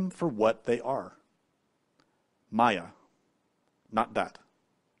experiencing them for what they are. Maya, not that.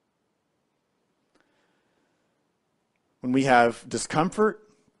 When we have discomfort,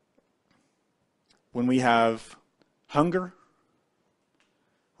 when we have hunger,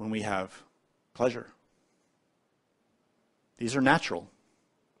 when we have pleasure, these are natural,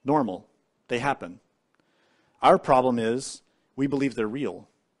 normal, they happen. Our problem is we believe they're real.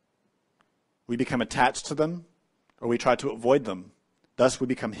 We become attached to them, or we try to avoid them. Thus we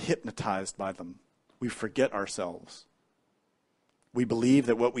become hypnotized by them. We forget ourselves. We believe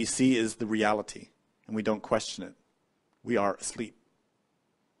that what we see is the reality, and we don't question it. We are asleep.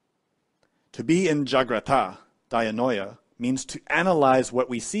 To be in Jagrata, Dhyanoya, means to analyze what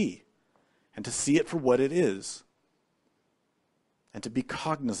we see, and to see it for what it is, and to be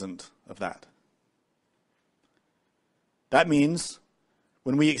cognizant of that. That means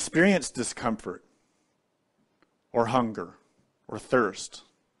when we experience discomfort or hunger or thirst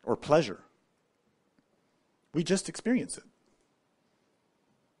or pleasure, we just experience it.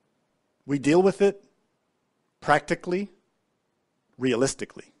 We deal with it practically,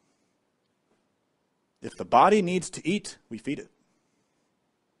 realistically. If the body needs to eat, we feed it.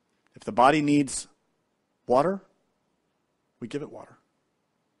 If the body needs water, we give it water.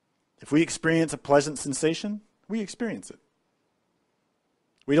 If we experience a pleasant sensation, we experience it.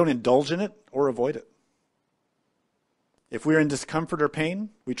 We don't indulge in it or avoid it. If we're in discomfort or pain,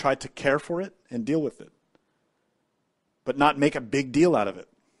 we try to care for it and deal with it, but not make a big deal out of it.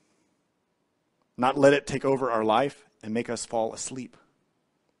 Not let it take over our life and make us fall asleep.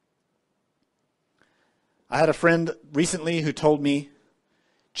 I had a friend recently who told me,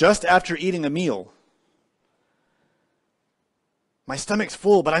 just after eating a meal, my stomach's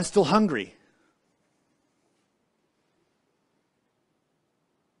full, but I'm still hungry.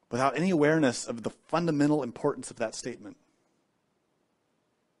 Without any awareness of the fundamental importance of that statement.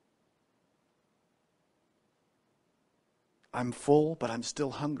 I'm full, but I'm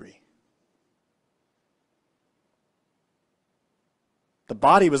still hungry. The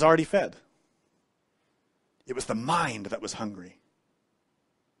body was already fed. It was the mind that was hungry.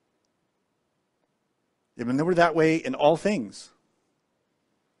 And they were that way in all things.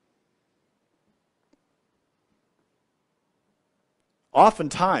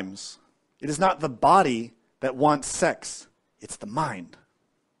 Oftentimes, it is not the body that wants sex, it's the mind.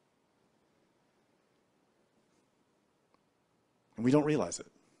 And we don't realize it.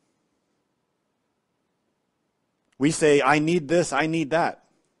 We say, I need this, I need that.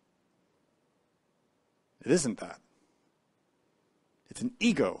 It isn't that. It's an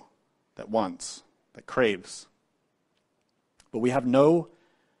ego that wants, that craves. But we have no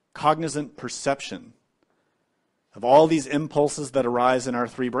cognizant perception of all these impulses that arise in our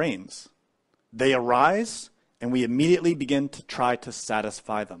three brains. They arise, and we immediately begin to try to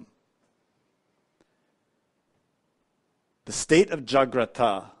satisfy them. The state of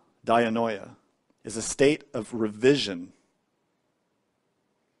Jagrata, Dhyanoya, is a state of revision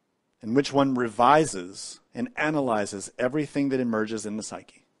in which one revises and analyzes everything that emerges in the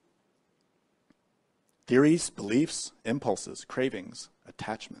psyche. Theories, beliefs, impulses, cravings,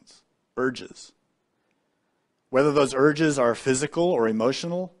 attachments, urges. Whether those urges are physical or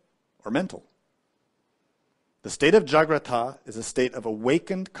emotional or mental. The state of Jagrata is a state of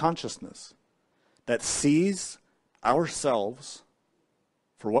awakened consciousness that sees ourselves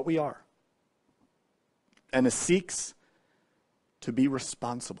for what we are and seeks to be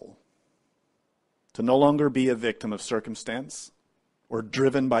responsible, to no longer be a victim of circumstance or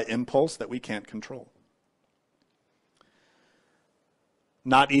driven by impulse that we can't control.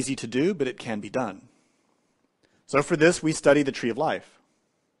 Not easy to do, but it can be done. So for this, we study the tree of life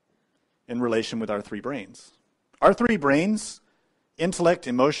in relation with our three brains. Our three brains, intellect,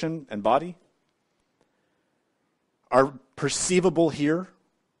 emotion, and body, are perceivable here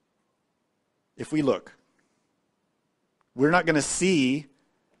if we look. We're not going to see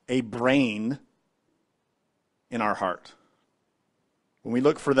a brain in our heart. When we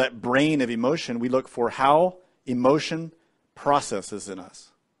look for that brain of emotion, we look for how emotion processes in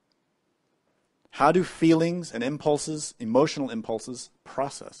us. How do feelings and impulses, emotional impulses,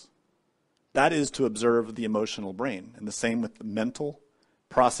 process? That is to observe the emotional brain, and the same with the mental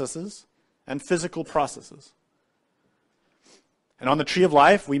processes and physical processes. And on the tree of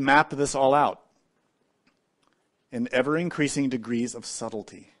life, we map this all out in ever-increasing degrees of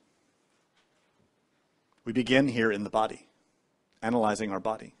subtlety. We begin here in the body, analyzing our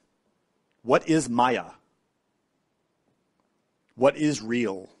body. What is Maya? What is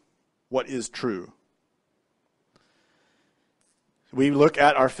real? What is true? We look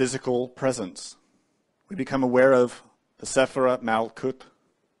at our physical presence. We become aware of the Sephira Malkut,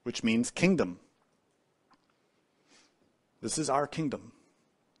 which means kingdom. This is our kingdom.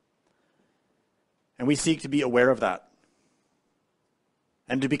 And we seek to be aware of that.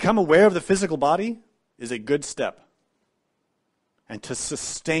 And to become aware of the physical body is a good step. And to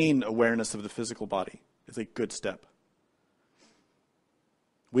sustain awareness of the physical body is a good step.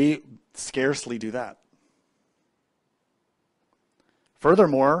 We scarcely do that.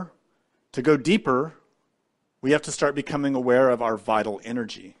 Furthermore, to go deeper, we have to start becoming aware of our vital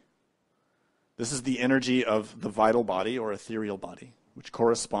energy. This is the energy of the vital body or ethereal body, which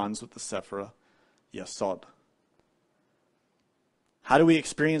corresponds with the Sephira Yesod. How do we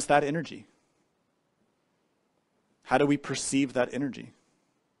experience that energy? How do we perceive that energy?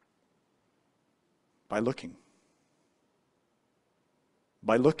 By looking.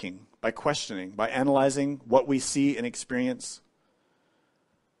 By looking, by questioning, by analyzing what we see and experience,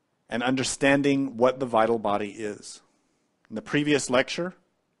 and understanding what the vital body is. In the previous lecture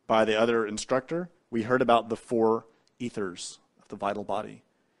by the other instructor, we heard about the 4 ethers of the vital body.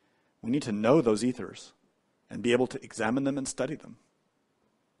 We need to know those ethers and be able to examine them and study them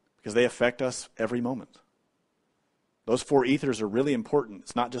because they affect us every moment. Those 4 ethers are really important.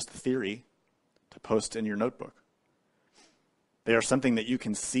 It's not just a theory to post in your notebook. They are something that you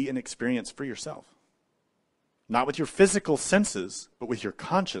can see and experience for yourself. Not with your physical senses, but with your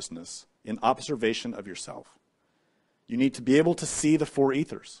consciousness in observation of yourself. You need to be able to see the 4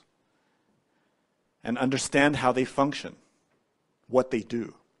 ethers and understand how they function, what they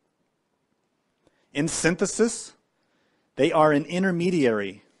do. In synthesis, they are an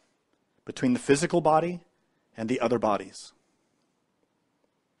intermediary between the physical body and the other bodies.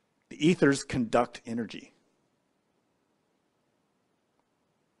 The ethers conduct energy.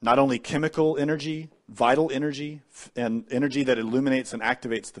 Not only chemical energy, vital energy, and energy that illuminates and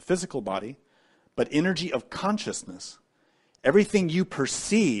activates the physical body, but energy of consciousness. Everything you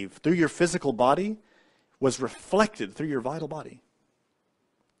perceive through your physical body was reflected through your vital body,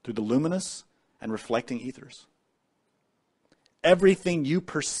 through the luminous and reflecting ethers. Everything you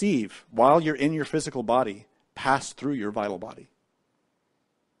perceive while you're in your physical body passed through your vital body.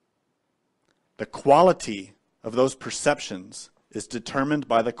 The quality of those perceptions is determined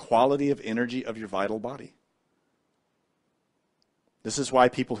by the quality of energy of your vital body. This is why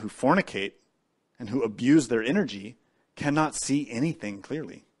people who fornicate and who abuse their energy cannot see anything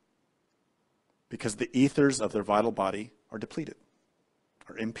clearly, because the ethers of their vital body are depleted,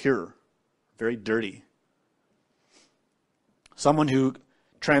 are impure, very dirty. Someone who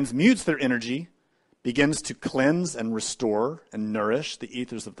transmutes their energy begins to cleanse and restore and nourish the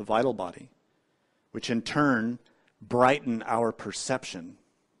ethers of the vital body, which in turn brighten our perception.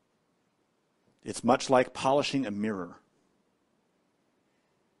 It's much like polishing a mirror.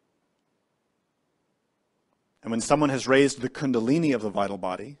 And when someone has raised the kundalini of the vital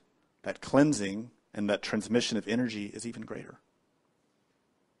body, that cleansing and that transmission of energy is even greater.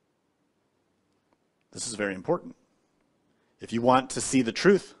 This is very important. If you want to see the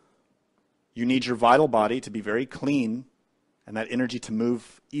truth, you need your vital body to be very clean and that energy to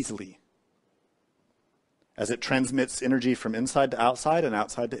move easily, as it transmits energy from inside to outside and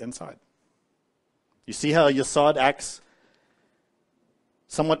outside to inside. You see how Yesod acts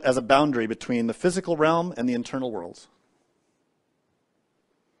somewhat as a boundary between the physical realm and the internal worlds.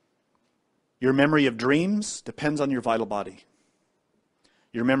 Your memory of dreams depends on your vital body.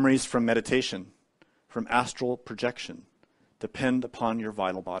 Your memories from meditation, from astral projection, depend upon your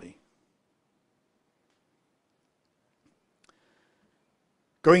vital body.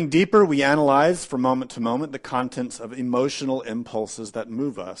 Going deeper, we analyze from moment to moment the contents of emotional impulses that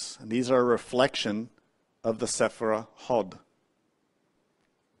move us. And these are a reflection of the Sephira Hod,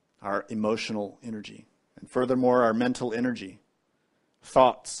 our emotional energy. And furthermore, our mental energy,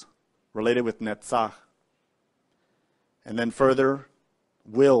 thoughts related with Netzach. And then further,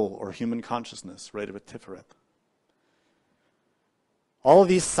 will or human consciousness related with Tiferet. All of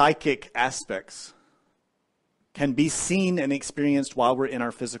these psychic aspects can be seen and experienced while we're in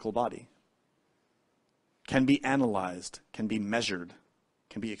our physical body, can be analyzed, can be measured,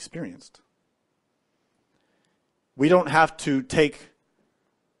 can be experienced. We don't have to take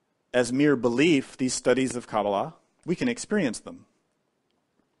as mere belief these studies of Kabbalah. We can experience them.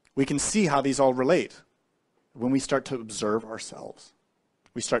 We can see how these all relate when we start to observe ourselves.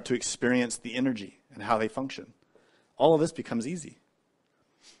 We start to experience the energy and how they function. All of this becomes easy.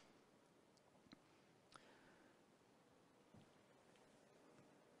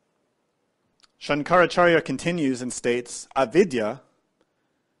 Shankaracharya continues and states, avidya,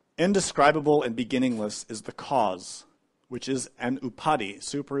 indescribable and beginningless, is the cause, which is an upadi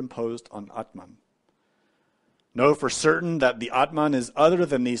superimposed on Atman. Know for certain that the Atman is other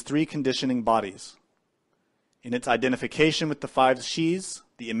than these 3 conditioning bodies. In its identification with the 5 Shis,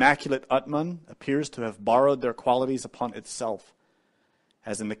 the immaculate Atman appears to have borrowed their qualities upon itself,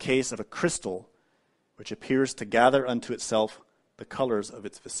 as in the case of a crystal, which appears to gather unto itself the colors of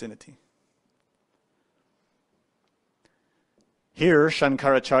its vicinity. Here,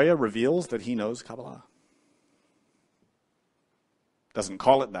 Shankaracharya reveals that he knows Kabbalah. Doesn't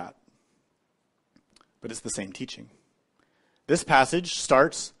call it that, but it's the same teaching. This passage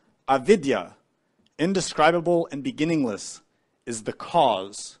starts, avidya, indescribable and beginningless, is the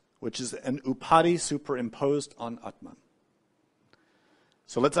cause, which is an upadi superimposed on Atman.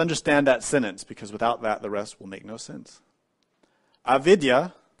 So let's understand that sentence, because without that, the rest will make no sense.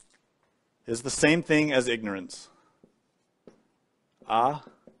 Avidya is the same thing as ignorance.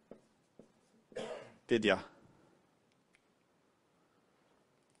 Vidya.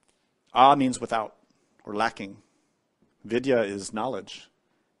 A means without or lacking. Vidya is knowledge.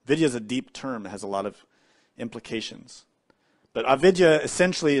 Vidya is a deep term. It has a lot of implications. But avidya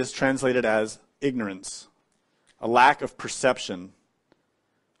essentially is translated as ignorance, a lack of perception,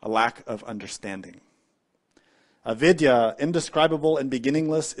 a lack of understanding. Avidya, indescribable and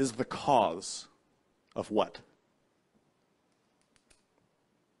beginningless, is the cause of what?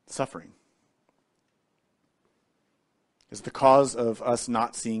 Suffering. Is the cause of us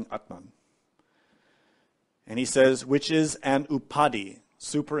not seeing Atman. And he says, which is an upadi,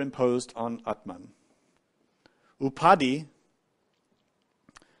 superimposed on Atman. Upadi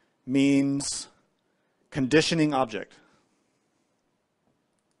means conditioning object.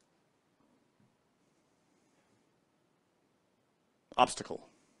 Obstacle.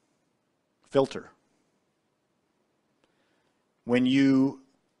 Filter. When you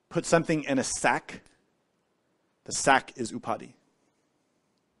put something in a sack, the sack is upadi.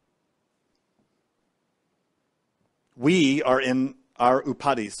 We are in our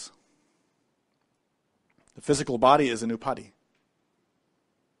upadis. The physical body is an upadi.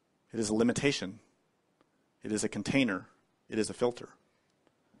 It is a limitation. It is a container. It is a filter.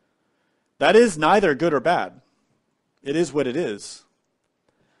 That is neither good or bad. It is what it is.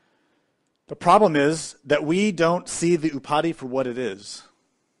 The problem is that we don't see the upadi for what it is.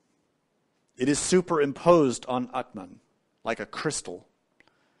 It is superimposed on Atman, like a crystal.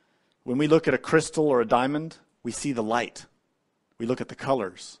 When we look at a crystal or a diamond, we see the light. We look at the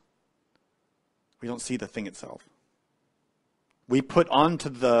colors. We don't see the thing itself. We put onto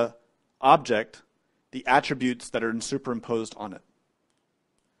the object the attributes that are superimposed on it.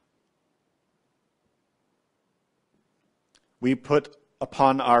 We put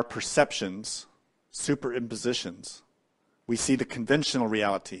upon our perceptions superimpositions. We see the conventional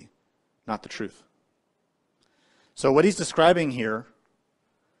reality, not the truth. So what he's describing here,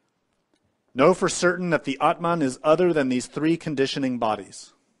 know for certain that the Atman is other than these three conditioning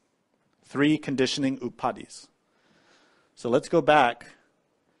bodies, three conditioning upadis. So let's go back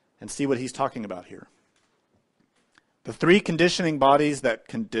and see what he's talking about here. The three conditioning bodies that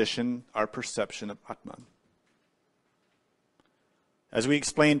condition our perception of Atman. As we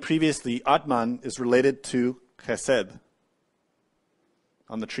explained previously, Atman is related to Chesed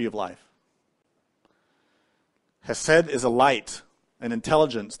on the tree of life. Chesed is a light, an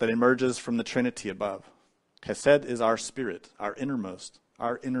intelligence that emerges from the Trinity above. Chesed is our spirit, our innermost,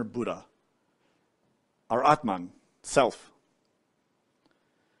 our inner Buddha, our Atman, self.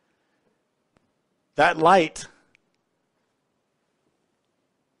 That light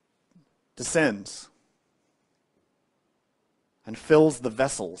descends and fills the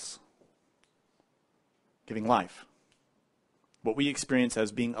vessels, giving life, what we experience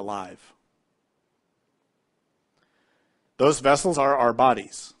as being alive. Those vessels are our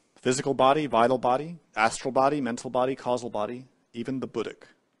bodies, physical body, vital body, astral body, mental body, causal body, even the Buddhic.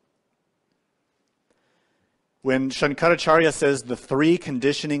 When Shankaracharya says the three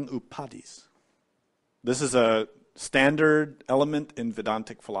conditioning upadis, this is a standard element in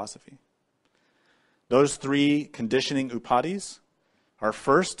Vedantic philosophy. Those three conditioning upadis are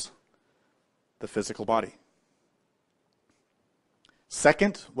first, the physical body.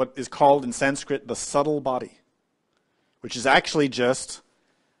 Second, what is called in Sanskrit the subtle body, which is actually just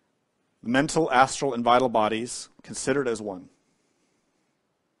mental, astral, and vital bodies considered as one.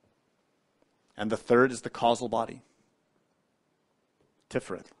 And the third is the causal body,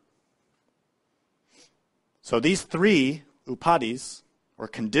 Tiferet. So these three upadis, or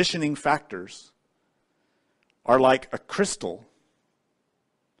conditioning factors, are like a crystal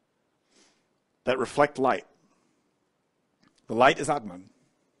that reflect light. The light is Atman.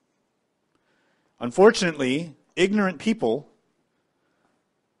 Unfortunately, ignorant people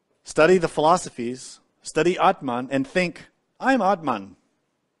study the philosophies, study Atman, and think, I'm Atman.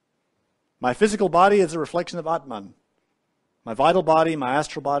 My physical body is a reflection of Atman. My vital body, my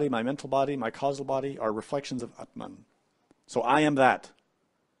astral body, my mental body, my causal body are reflections of Atman. So I am that.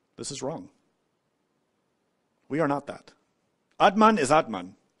 This is wrong. We are not that. Atman is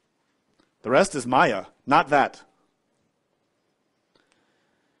Atman. The rest is Maya, not that.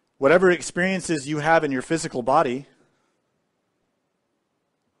 Whatever experiences you have in your physical body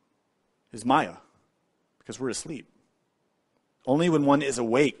is Maya, because we're asleep. Only when one is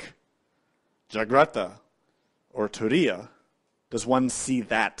awake, Jagrata or Turiya, does one see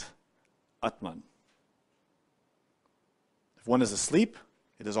that Atman. If one is asleep,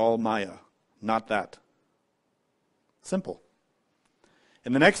 it is all Maya, not that. Simple.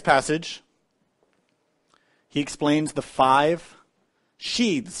 In the next passage, he explains the 5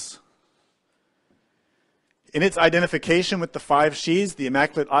 sheaths In its identification with the five sheaths, the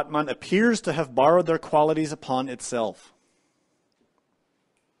Immaculate Atman appears to have borrowed their qualities upon itself.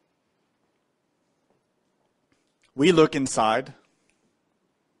 We look inside,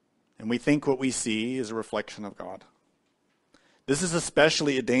 and we think what we see is a reflection of God. This is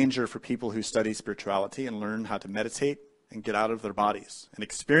especially a danger for people who study spirituality and learn how to meditate and get out of their bodies and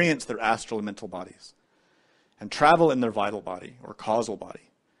experience their astral and mental bodies and travel in their vital body or causal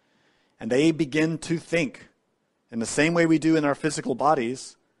body. And they begin to think in the same way we do in our physical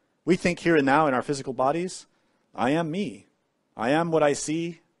bodies. We think here and now in our physical bodies, I am me. I am what I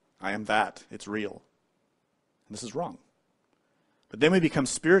see. I am that. It's real. And this is wrong. But then we become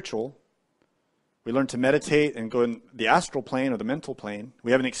spiritual. We learn to meditate and go in the astral plane or the mental plane.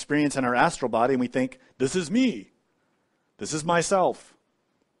 We have an experience in our astral body and we think, this is me. This is myself.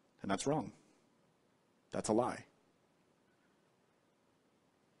 And that's wrong. That's a lie.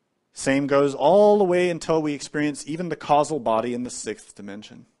 Same goes all the way until we experience even the causal body in the sixth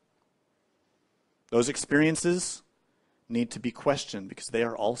dimension. Those experiences need to be questioned because they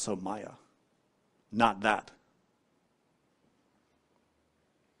are also Maya, not that.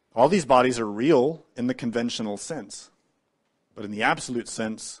 All these bodies are real in the conventional sense, but in the absolute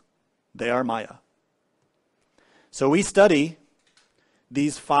sense, they are Maya. So we study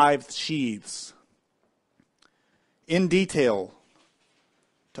these five sheaths in detail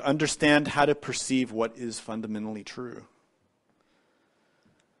to understand how to perceive what is fundamentally true.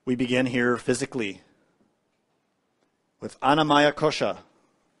 We begin here physically with Annamaya Kosha.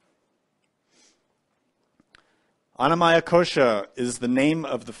 Annamaya Kosha is the name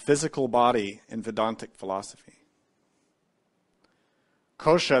of the physical body in Vedantic philosophy.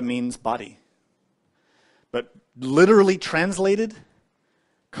 Kosha means body. But literally translated,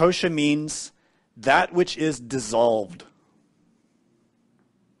 Kosha means that which is dissolved.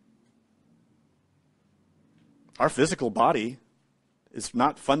 Our physical body is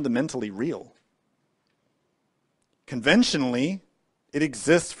not fundamentally real. Conventionally, it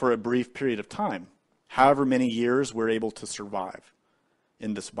exists for a brief period of time, however many years we're able to survive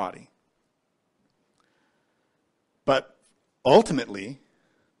in this body. But ultimately,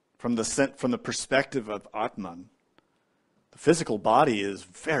 from the perspective of Atman, the physical body is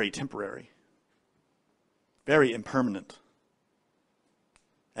very temporary, very impermanent.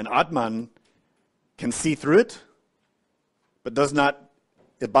 And Atman can see through it, but does not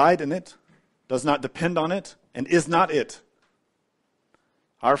abide in it, does not depend on it, and is not it.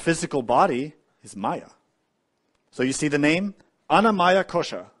 Our physical body is Maya. So you see the name? Annamaya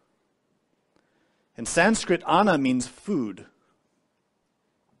Kosha. In Sanskrit, Anna means food.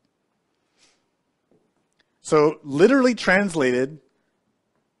 So literally translated,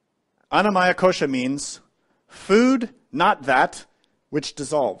 Annamaya Kosha means food, not that which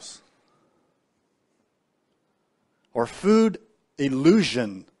dissolves. Or food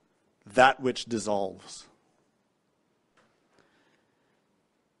illusion, that which dissolves.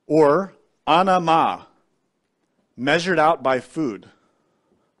 Or anama, measured out by food.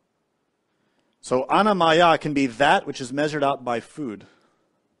 So anamaya can be that which is measured out by food.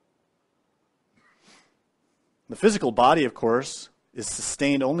 The physical body, of course, is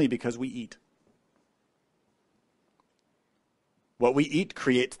sustained only because we eat. What we eat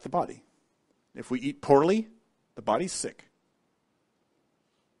creates the body. If we eat poorly, the body's sick.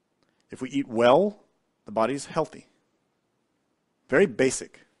 If we eat well, the body's healthy. Very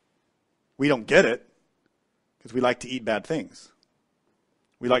basic. We don't get it because we like to eat bad things.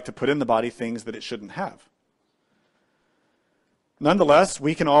 We like to put in the body things that it shouldn't have. Nonetheless,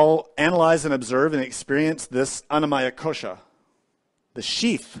 we can all analyze and observe and experience this Annamaya Kosha, the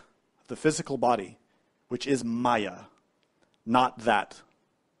sheath of the physical body, which is Maya, not that.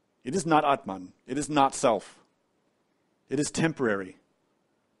 It is not Atman. It is not self. It is temporary.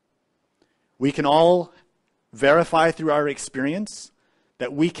 We can all verify through our experience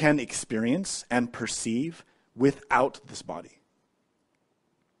that we can experience and perceive without this body.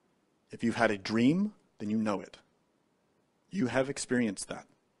 If you've had a dream, then you know it. You have experienced that.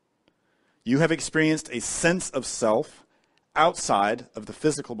 You have experienced a sense of self outside of the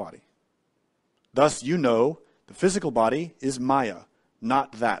physical body. Thus, you know the physical body is Maya,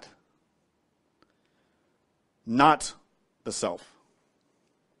 not that. Not the self.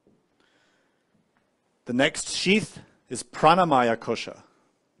 The next sheath is Pranamaya Kosha.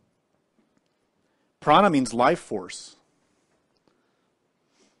 Prana means life force,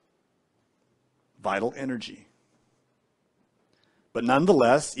 vital energy. But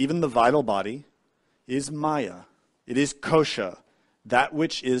nonetheless, even the vital body is Maya. It is Kosha, that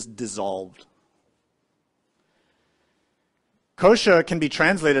which is dissolved. Kosha can be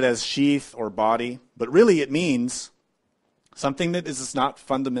translated as sheath or body, but really it means something that is not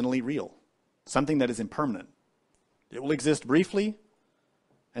fundamentally real, something that is impermanent. It will exist briefly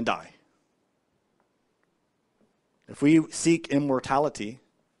and die. If we seek immortality,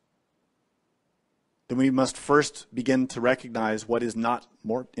 then we must first begin to recognize what is not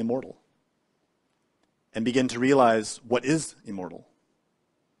immortal and begin to realize what is immortal.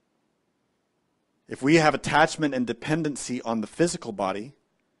 If we have attachment and dependency on the physical body,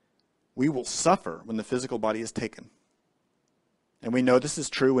 we will suffer when the physical body is taken. And we know this is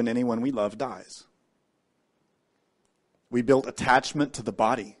true when anyone we love dies. We build attachment to the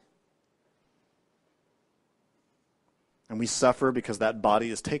body. And we suffer because that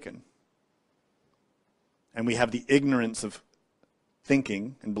body is taken. And we have the ignorance of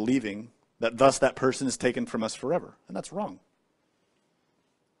thinking and believing that thus that person is taken from us forever. And that's wrong.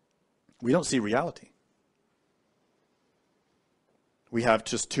 We don't see reality. We have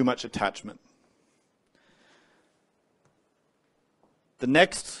just too much attachment. The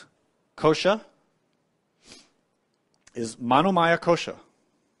next kosha is manomaya kosha.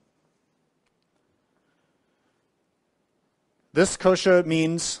 This kosha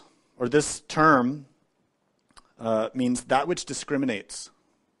means, or this term means that which discriminates.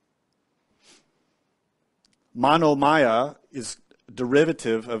 Manomaya is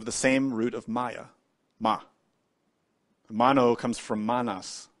derivative of the same root of maya, ma. Mano comes from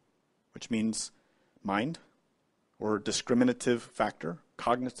manas, which means mind, or discriminative factor,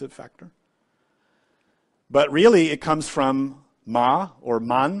 cognitive factor. But really it comes from ma, or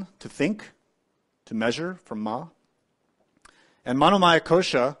man, to think, to measure, from ma. And manomaya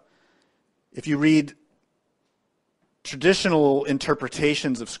kosha, if you read traditional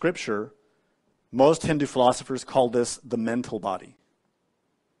interpretations of Scripture, most Hindu philosophers call this the mental body.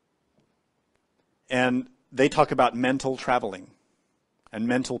 And they talk about mental traveling and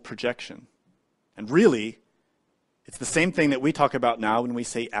mental projection. And really, it's the same thing that we talk about now when we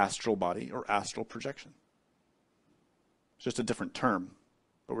say astral body or astral projection. It's just a different term,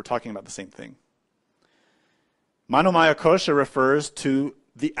 but we're talking about the same thing. Manomaya kosha refers to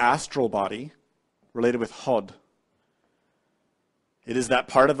the astral body related with hod. It is that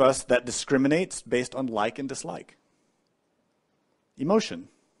part of us that discriminates based on like and dislike. Emotion,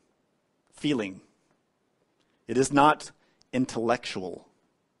 feeling. It is not intellectual.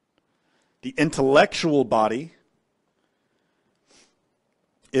 The intellectual body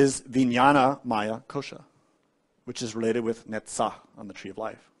is vijnana maya kosha, which is related with netsa on the tree of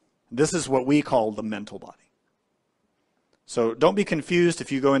life. This is what we call the mental body. So don't be confused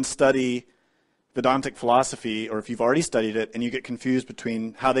if you go and study Vedantic philosophy, or if you've already studied it and you get confused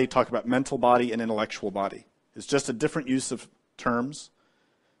between how they talk about mental body and intellectual body. It's just a different use of terms,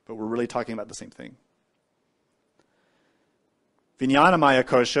 but we're really talking about the same thing. Vijnana maya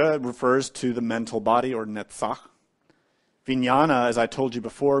kosha refers to the mental body, or netsa. Vijnana, as I told you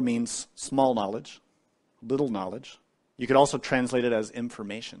before, means small knowledge, little knowledge. You could also translate it as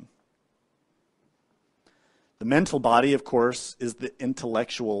information. The mental body, of course, is the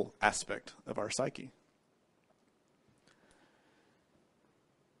intellectual aspect of our psyche.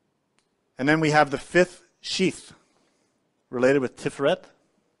 And then we have the fifth sheath, related with Tiferet,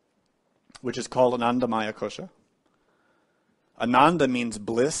 which is called Anandamaya kosha. Ananda means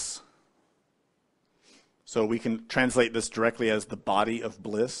bliss. So we can translate this directly as the body of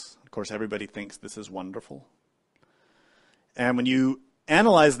bliss. Of course, everybody thinks this is wonderful. And when you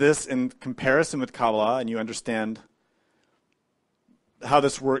analyze this in comparison with Kabbalah and you understand how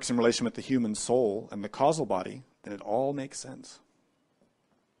this works in relation with the human soul and the causal body, then it all makes sense.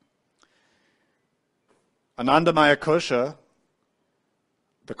 Anandamaya kosha,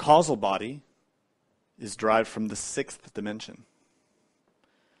 the causal body, is derived from the sixth dimension.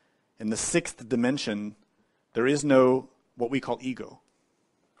 In the sixth dimension, there is no what we call ego.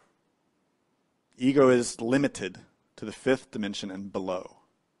 Ego is limited to the fifth dimension and below.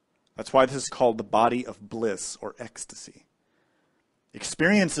 That's why this is called the body of bliss or ecstasy.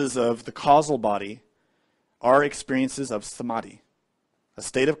 Experiences of the causal body are experiences of samadhi, a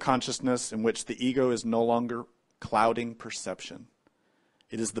state of consciousness in which the ego is no longer clouding perception.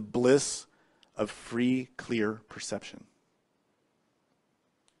 It is the bliss of free, clear perception.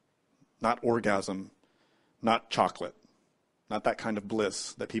 Not orgasm, not chocolate, not that kind of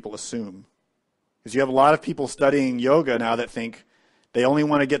bliss that people assume. Because you have a lot of people studying yoga now that think they only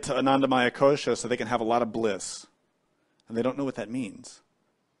want to get to Anandamaya kosha so they can have a lot of bliss. And they don't know what that means.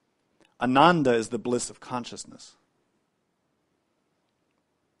 Ananda is the bliss of consciousness.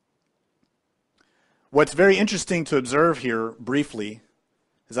 What's very interesting to observe here briefly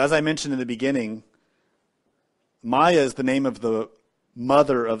is, as I mentioned in the beginning, Maya is the name of the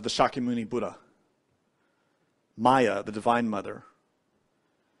mother of the Shakyamuni Buddha. Maya, the Divine Mother.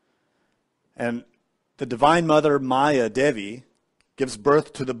 And the Divine Mother, Maya Devi, gives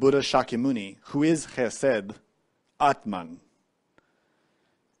birth to the Buddha Shakyamuni, who is Chesed, Atman.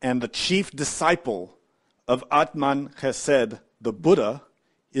 And the chief disciple of Atman Chesed, the Buddha,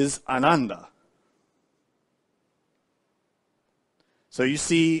 is Ananda. So you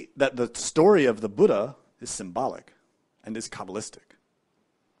see that the story of the Buddha is symbolic and is Kabbalistic.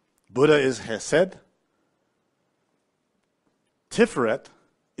 Buddha is Chesed. Tiferet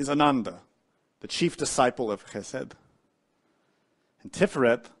is Ananda, the chief disciple of Chesed. And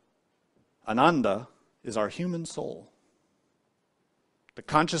Tiferet, Ananda, is our human soul, the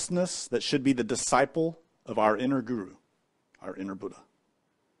consciousness that should be the disciple of our inner guru, our inner Buddha.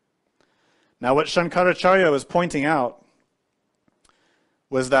 Now, what Shankaracharya was pointing out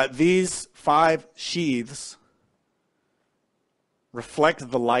was that these 5 sheaths reflect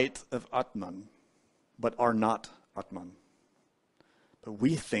the light of Atman, but are not Atman. But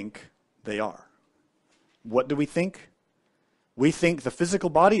we think they are. What do we think? We think the physical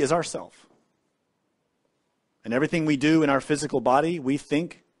body is ourself. And everything we do in our physical body, we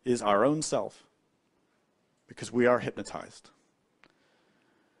think is our own self, because we are hypnotized.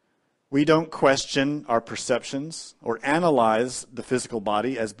 We don't question our perceptions or analyze the physical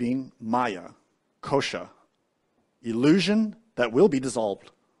body as being Maya, kosha, illusion that will be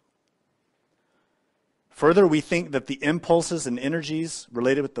dissolved. Further, we think that the impulses and energies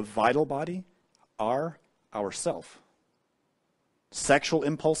related with the vital body are ourself. Sexual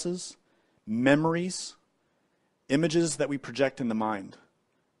impulses, memories, images that we project in the mind,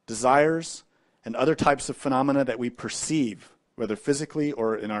 desires, and other types of phenomena that we perceive, whether physically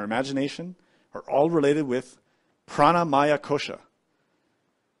or in our imagination, are all related with prana maya kosha.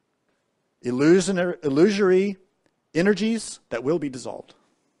 Illusory energies that will be dissolved.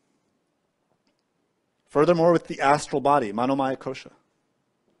 Furthermore, with the astral body, manomaya kosha,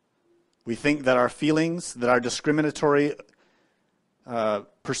 we think that our feelings, that our discriminatory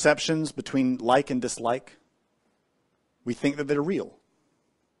perceptions between like and dislike, we think that they're real.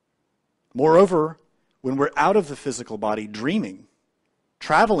 Moreover, when we're out of the physical body, dreaming,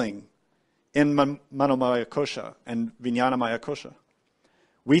 traveling in manomaya kosha and vijnanamaya kosha,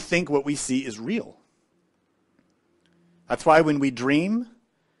 we think what we see is real. That's why when we dream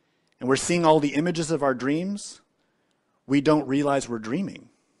and we're seeing all the images of our dreams, we don't realize we're dreaming.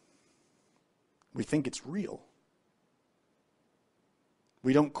 We think it's real.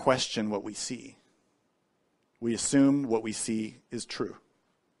 We don't question what we see. We assume what we see is true,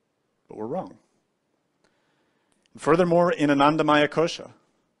 but we're wrong. Furthermore, in Anandamaya Kosha,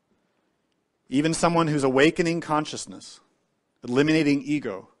 even someone who's awakening consciousness, eliminating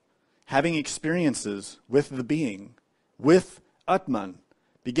ego, having experiences with the being, with Atman,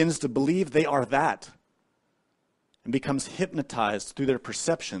 begins to believe they are that, and becomes hypnotized through their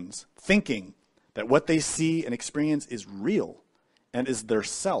perceptions, thinking that what they see and experience is real and is their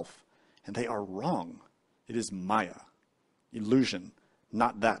self, and they are wrong. It is Maya, illusion,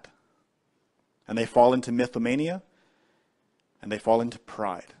 not that. And they fall into mythomania, and they fall into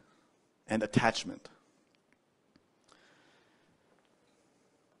pride and attachment.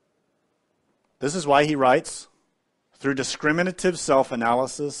 This is why he writes, through discriminative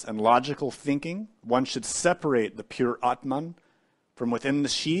self-analysis and logical thinking, one should separate the pure Atman from within the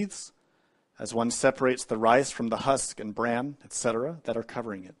sheaths, as one separates the rice from the husk and bran, etc., that are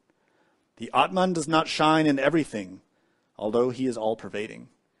covering it. The Atman does not shine in everything, although he is all-pervading.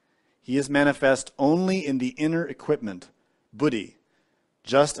 He is manifest only in the inner equipment, buddhi,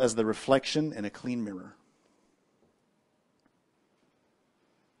 just as the reflection in a clean mirror.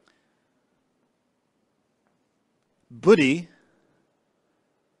 Buddhi,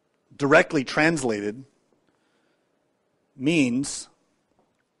 directly translated, means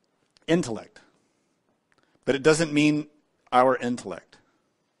intellect. But it doesn't mean our intellect.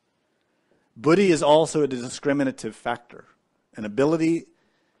 Buddhi is also a discriminative factor, an ability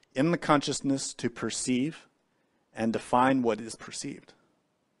in the consciousness to perceive and define what is perceived.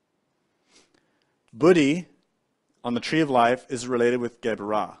 Buddhi, on the tree of life, is related with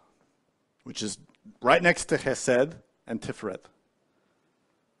Geburah, which is right next to Chesed and Tiferet.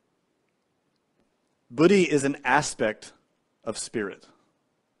 Buddhi is an aspect of spirit,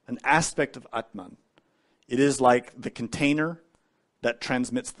 an aspect of Atman. It is like the container that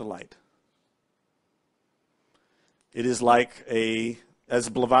transmits the light. It is like as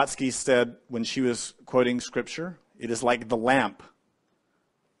Blavatsky said when she was quoting scripture, it is like the lamp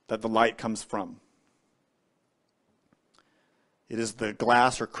that the light comes from. It is the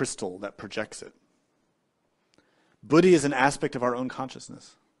glass or crystal that projects it. Buddhi is an aspect of our own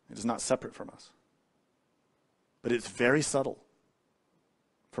consciousness. It is not separate from us. But it's very subtle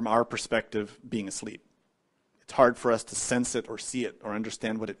from our perspective being asleep. It's hard for us to sense it or see it or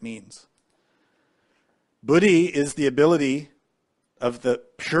understand what it means. Buddhi is the ability of the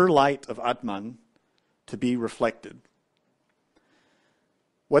pure light of Atman to be reflected.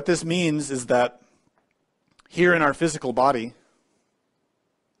 What this means is that here in our physical body,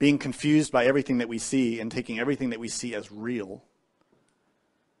 being confused by everything that we see and taking everything that we see as real,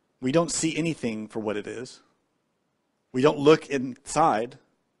 we don't see anything for what it is. We don't look inside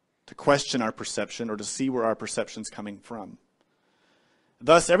to question our perception or to see where our perception's coming from.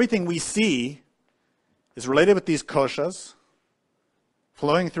 Thus, everything we see is related with these koshas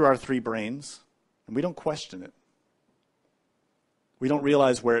flowing through our three brains, and we don't question it. We don't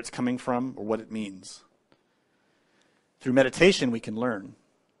realize where it's coming from or what it means. Through meditation, we can learn.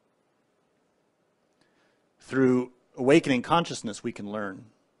 Through awakening consciousness, we can learn.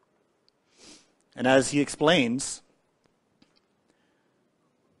 And as he explains,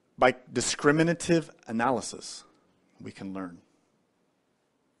 by discriminative analysis, we can learn.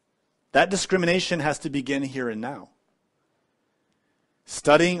 That discrimination has to begin here and now.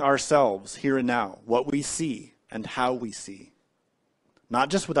 Studying ourselves here and now, what we see and how we see. Not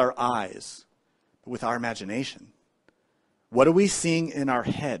just with our eyes, but with our imagination. What are we seeing in our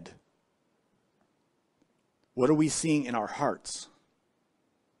head? What are we seeing in our hearts?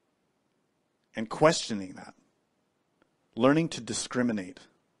 And questioning that. Learning to discriminate.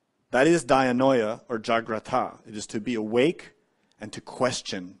 That is dhyanoya or jagrata. It is to be awake and to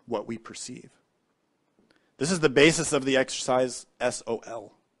question what we perceive. This is the basis of the exercise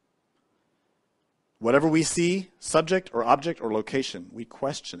SOL. Whatever we see, subject or object or location, we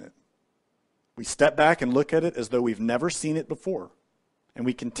question it. We step back and look at it as though we've never seen it before. And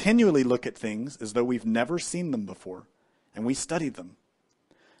we continually look at things as though we've never seen them before. And we study them.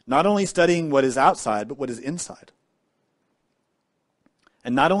 Not only studying what is outside, but what is inside.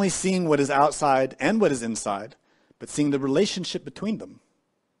 And not only seeing what is outside and what is inside, but seeing the relationship between them.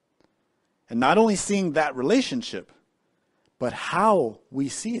 And not only seeing that relationship, but how we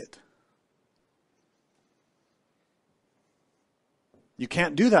see it. You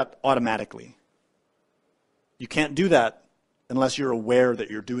can't do that automatically. You can't do that unless you're aware that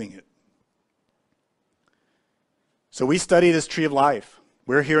you're doing it. So we study this tree of life.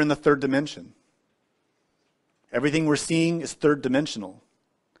 We're here in the third dimension. Everything we're seeing is third dimensional.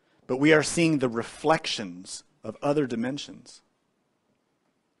 But we are seeing the reflections of other dimensions.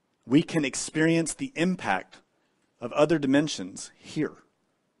 We can experience the impact of other dimensions here.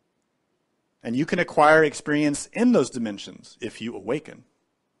 And you can acquire experience in those dimensions if you awaken.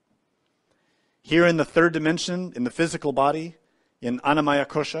 Here in the third dimension, in the physical body, in Annamaya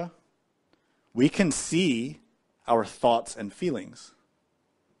Kosha, we can see our thoughts and feelings.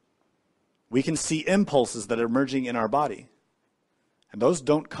 We can see impulses that are emerging in our body. And those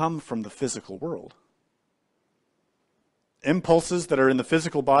don't come from the physical world. Impulses that are in the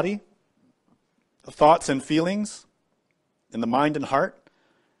physical body, the thoughts and feelings in the mind and heart,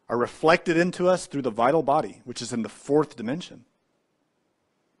 are reflected into us through the vital body, which is in the fourth dimension.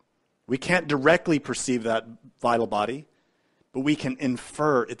 We can't directly perceive that vital body, but we can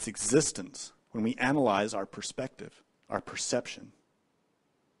infer its existence when we analyze our perspective, our perception.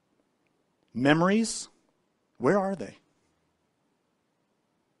 Memories, where are they?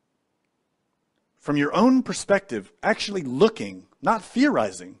 From your own perspective, actually looking, not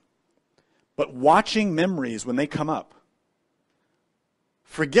theorizing, but watching memories when they come up.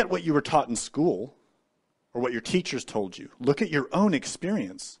 Forget what you were taught in school or what your teachers told you. Look at your own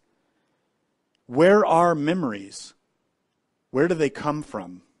experience. Where are memories? Where do they come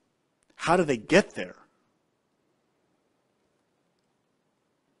from? How do they get there?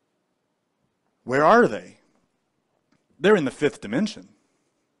 Where are they? They're in the fifth dimension.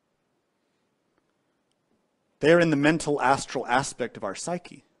 They're in the mental astral aspect of our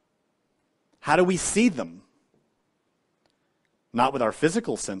psyche. How do we see them? Not with our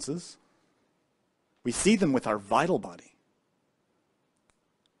physical senses. We see them with our vital body,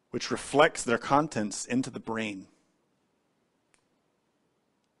 which reflects their contents into the brain.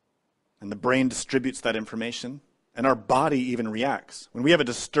 And the brain distributes that information, and our body even reacts. When we have a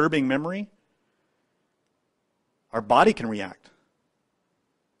disturbing memory, our body can react.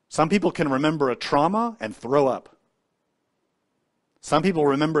 Some people can remember a trauma and throw up. Some people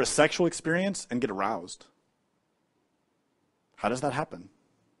remember a sexual experience and get aroused. How does that happen?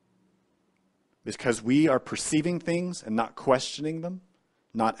 Because we are perceiving things and not questioning them,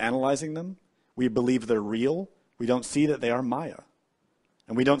 not analyzing them. We believe they're real. We don't see that they are Maya.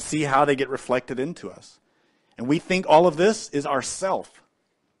 And we don't see how they get reflected into us. And we think all of this is ourself,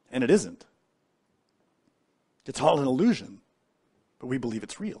 and it isn't. It's all an illusion, but we believe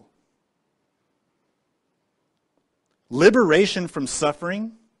it's real. Liberation from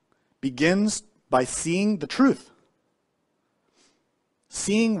suffering begins by seeing the truth,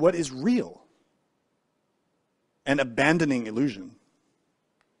 seeing what is real, and abandoning illusion.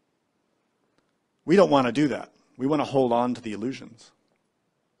 We don't want to do that. We want to hold on to the illusions.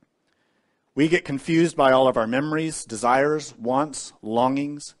 We get confused by all of our memories, desires, wants,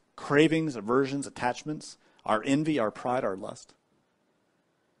 longings, cravings, aversions, attachments, our envy, our pride, our lust.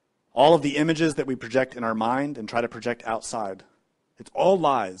 All of the images that we project in our mind and try to project outside. It's all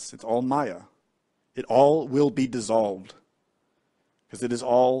lies. It's all Maya. It all will be dissolved because it is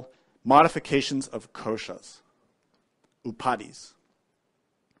all modifications of koshas, upadis.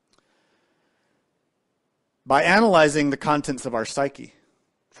 By analyzing the contents of our psyche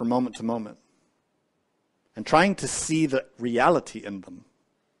from moment to moment and trying to see the reality in them,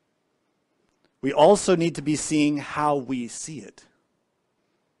 we also need to be seeing how we see it.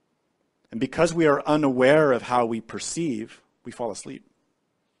 And because we are unaware of how we perceive, we fall asleep.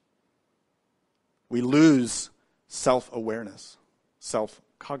 We lose self-awareness,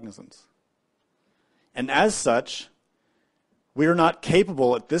 self-cognizance. And as such, we are not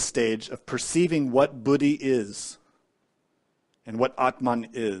capable at this stage of perceiving what Buddhi is and what Atman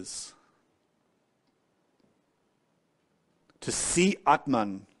is. To see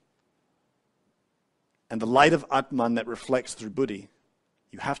Atman and the light of Atman that reflects through Buddhi,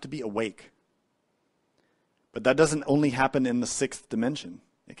 you have to be awake. But that doesn't only happen in the sixth dimension.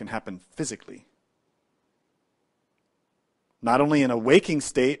 It can happen physically. Not only in a waking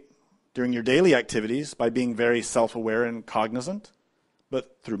state during your daily activities by being very self-aware and cognizant,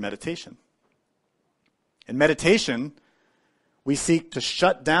 but through meditation. In meditation, we seek to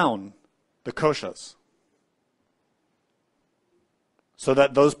shut down the koshas so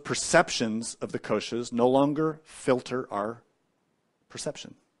that those perceptions of the koshas no longer filter our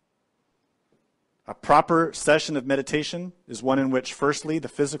perception. A proper session of meditation is one in which, firstly, the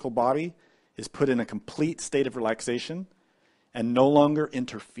physical body is put in a complete state of relaxation and no longer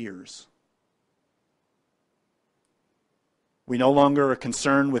interferes. We no longer are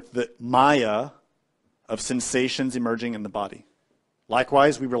concerned with the maya of sensations emerging in the body.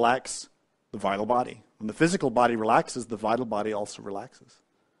 Likewise, we relax the vital body. When the physical body relaxes, the vital body also relaxes.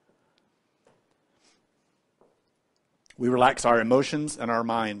 We relax our emotions and our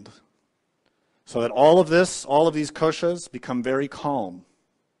mind so that all of these koshas become very calm,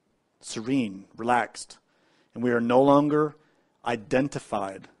 serene, relaxed, and we are no longer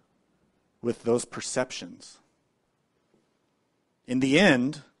identified with those perceptions. In the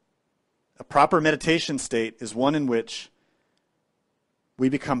end, a proper meditation state is one in which we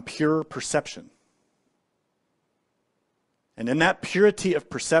become pure perception. And in that purity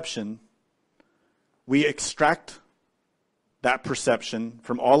of perception, we extract that perception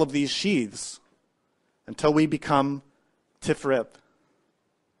from all of these sheaths until we become tiferet,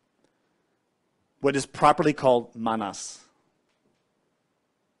 what is properly called manas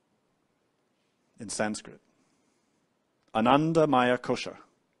in Sanskrit. Ananda Maya Kosha,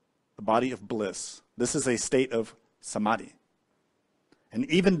 the body of bliss. This is a state of samadhi. And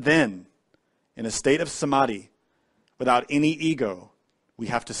even then, in a state of samadhi, without any ego, we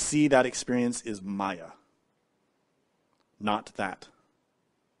have to see that experience is Maya, not that.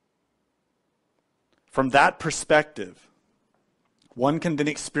 From that perspective, one can then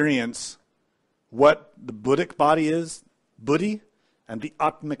experience what the Buddhic body is, Buddhi, and the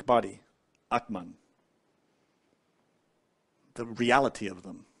Atmic body, Atman. The reality of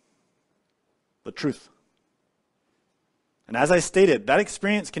them, the truth. And as I stated, that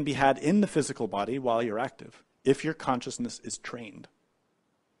experience can be had in the physical body while you're active, if your consciousness is trained,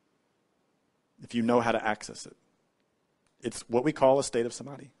 if you know how to access it. It's what we call a state of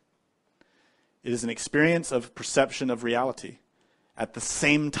samadhi. It is an experience of perception of reality. At the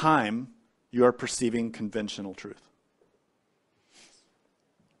same time, you are perceiving conventional truth.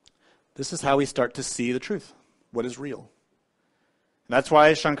 This is how we start to see the truth, what is real. And that's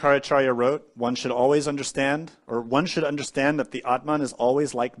why Shankaracharya wrote, one should understand that the Atman is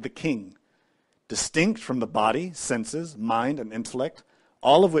always like the king, distinct from the body, senses, mind, and intellect,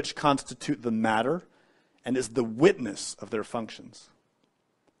 all of which constitute the matter and is the witness of their functions.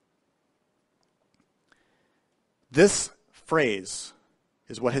 This phrase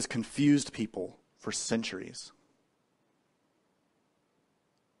is what has confused people for centuries.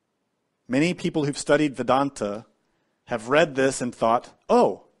 Many people who've studied Vedanta have read this and thought,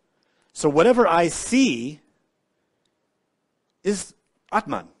 oh, so whatever I see is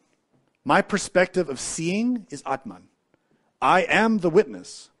Atman. My perspective of seeing is Atman. I am the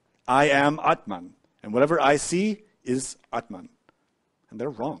witness. I am Atman. And whatever I see is Atman. And they're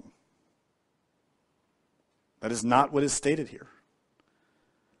wrong. That is not what is stated here.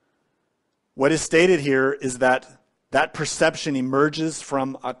 What is stated here is that that perception emerges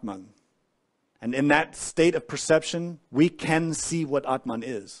from Atman. And in that state of perception, we can see what Atman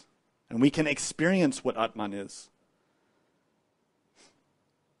is. And we can experience what Atman is.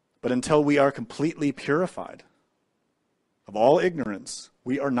 But until we are completely purified of all ignorance,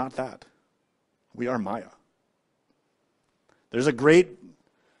 we are not that. We are Maya. There's a great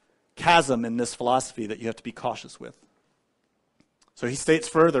chasm in this philosophy that you have to be cautious with. So he states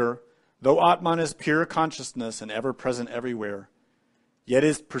further, though Atman is pure consciousness and ever present everywhere, yet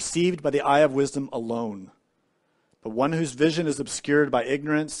is perceived by the eye of wisdom alone. But one whose vision is obscured by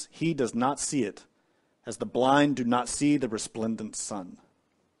ignorance, he does not see it, as the blind do not see the resplendent sun.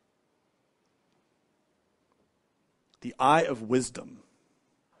 The eye of wisdom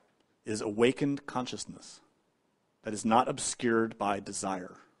is awakened consciousness that is not obscured by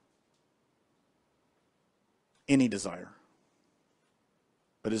desire. Any desire,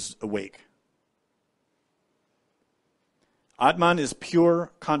 but is awake. Atman is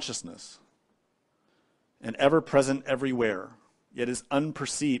pure consciousness and ever present everywhere, yet is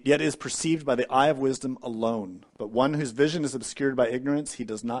perceived by the eye of wisdom alone. But one whose vision is obscured by ignorance, he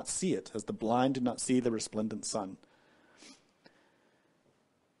does not see it, as the blind do not see the resplendent sun.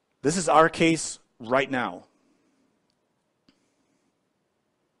 This is our case right now.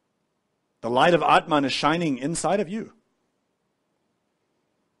 The light of Atman is shining inside of you,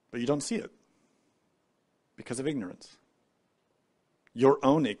 but you don't see it because of ignorance. Your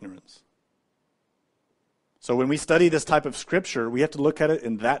own ignorance. So when we study this type of scripture, we have to look at it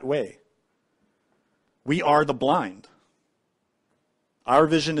in that way. We are the blind. Our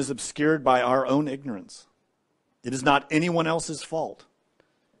vision is obscured by our own ignorance. It is not anyone else's fault.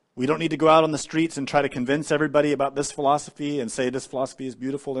 We don't need to go out on the streets and try to convince everybody about this philosophy and say this philosophy is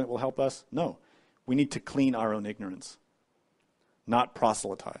beautiful and it will help us. No, we need to clean our own ignorance, not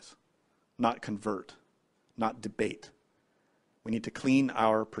proselytize, not convert, not debate. We need to clean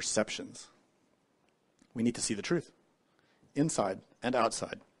our perceptions. We need to see the truth, inside and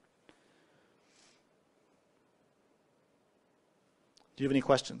outside. Do you have any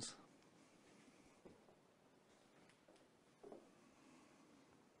questions?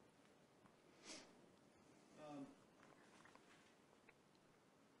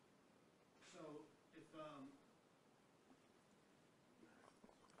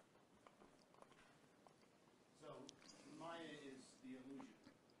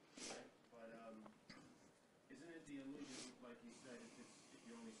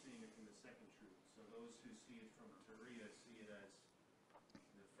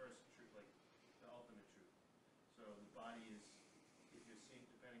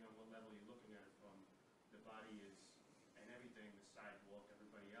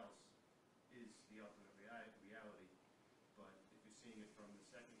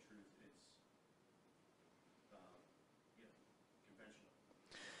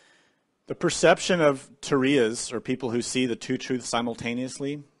 The perception of Turiyas, or people who see the two truths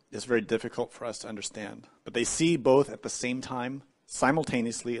simultaneously, is very difficult for us to understand. But they see both at the same time,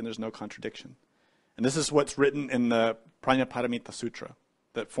 simultaneously, and there's no contradiction. And this is what's written in the Prajnaparamita Sutra,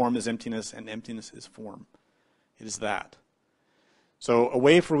 that form is emptiness and emptiness is form. It is that. So a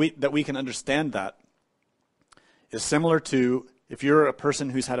way that we can understand that is similar to if you're a person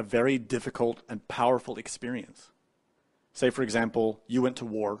who's had a very difficult and powerful experience. Say, for example, you went to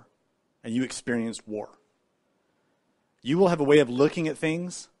war and you experienced war. You will have a way of looking at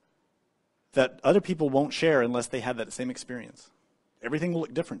things that other people won't share unless they had that same experience. Everything will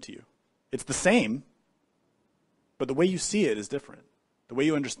look different to you. It's the same, but the way you see it is different. The way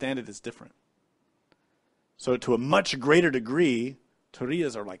you understand it is different. So to a much greater degree,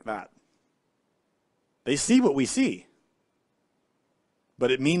 Turiyas are like that. They see what we see, but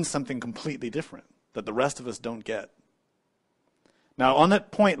it means something completely different that the rest of us don't get. Now, on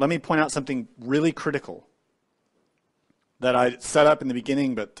that point, let me point out something really critical that I set up in the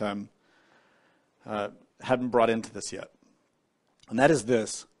beginning but hadn't brought into this yet. And that is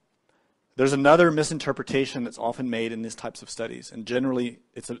this. There's another misinterpretation that's often made in these types of studies, and generally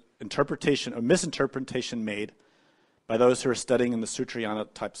it's a misinterpretation made by those who are studying in the Sutrayana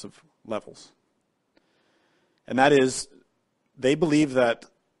types of levels. And that is, they believe that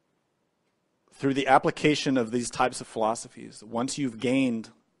through the application of these types of philosophies, once you've gained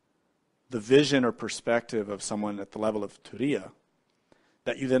the vision or perspective of someone at the level of Turiya,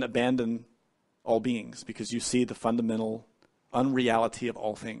 that you then abandon all beings because you see the fundamental unreality of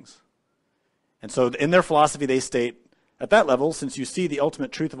all things. And so in their philosophy, they state, at that level, since you see the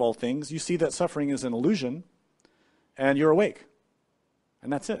ultimate truth of all things, you see that suffering is an illusion, and you're awake.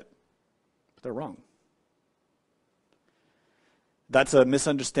 And that's it. But they're wrong. That's a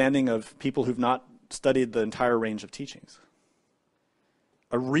misunderstanding of people who've not studied the entire range of teachings.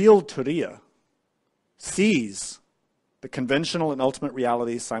 A real Turiya sees the conventional and ultimate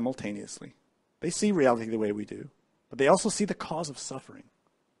reality simultaneously. They see reality the way we do, but they also see the cause of suffering.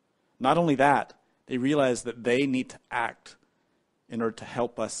 Not only that, they realize that they need to act in order to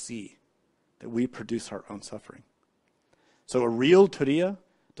help us see that we produce our own suffering. So a real Turiya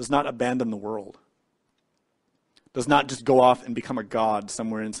does not abandon the world, does not just go off and become a god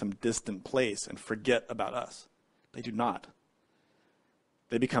somewhere in some distant place and forget about us. They do not.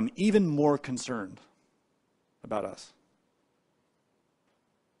 They become even more concerned about us.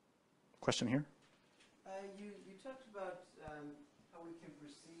 Question here? You talked about how we can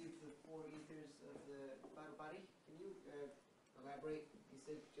perceive the four ethers of the vital body. Can you elaborate? You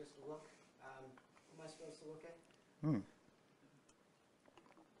said just look. Who am I supposed to look at?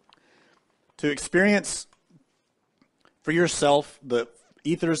 To experience for yourself the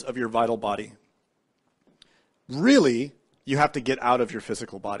ethers of your vital body, really, you have to get out of your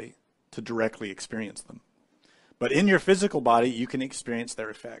physical body to directly experience them. But in your physical body, you can experience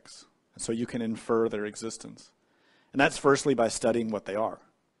their effects. So you can infer their existence. And that's firstly by studying what they are,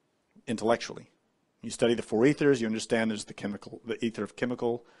 intellectually. You study the four ethers, you understand there's the ether of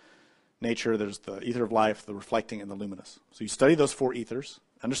chemical nature, there's the ether of life, the reflecting, and the luminous. So you study those four ethers,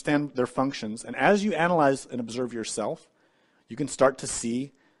 understand their functions, and as you analyze and observe yourself, you can start to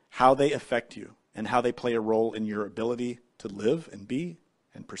see how they affect you and how they play a role in your ability to live and be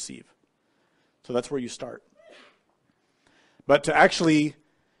and perceive. So that's where you start. But to actually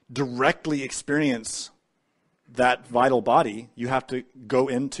directly experience that vital body, you have to go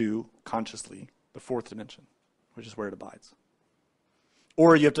into, consciously, the fourth dimension, which is where it abides.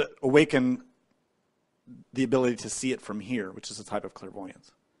 Or you have to awaken the ability to see it from here, which is a type of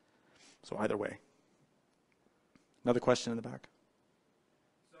clairvoyance. So either way. Another question in the back?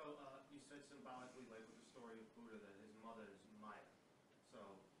 So you said symbolically, like with the story of Buddha, that his mother is Maya. So,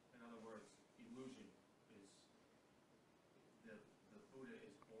 in other words, illusion is, the Buddha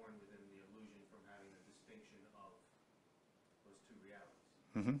is born within the illusion from having the distinction of those two realities.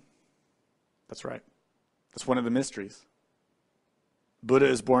 Mm-hmm. That's right. That's one of the mysteries. Buddha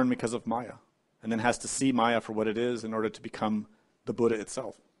is born because of Maya, and then has to see Maya for what it is in order to become the Buddha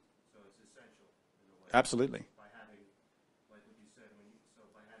itself. So it's essential in a way. Absolutely. By having, like what you said,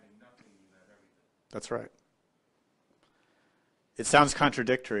 by having nothing, you have everything. That's right. It sounds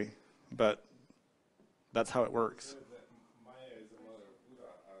contradictory, but that's how it works. Maya is the mother of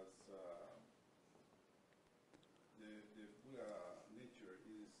Buddha, as the Buddha nature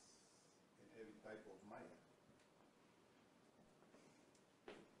is in every type of Maya.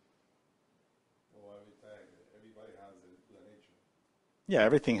 Or every type, everybody has the Buddha nature. Yeah,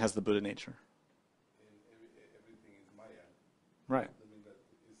 everything has the Buddha nature. And everything is Maya. Right. I mean that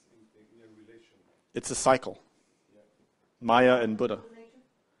is in a relation. It's a cycle. Yeah. Maya and Buddha.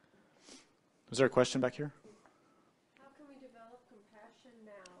 Is there a question back here? How can we develop compassion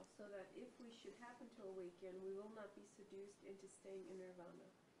now so that if we should happen to awaken, we will not be seduced into staying in nirvana?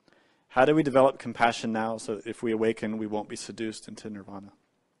 How do we develop compassion now so that if we awaken, we won't be seduced into nirvana?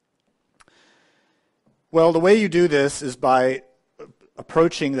 Well, the way you do this is by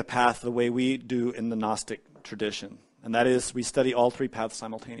approaching the path the way we do in the Gnostic tradition. And that is, we study all three paths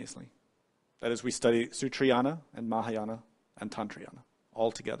simultaneously. That is, we study Sutrayana and Mahayana and Tantrayana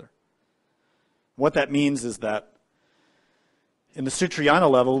all together. What that means is that in the Sutrayana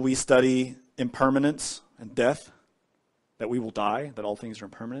level, we study impermanence and death, that we will die, that all things are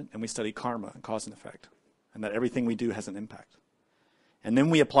impermanent, and we study karma and cause and effect, and that everything we do has an impact. And then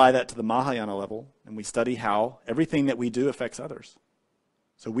we apply that to the Mahayana level, and we study how everything that we do affects others.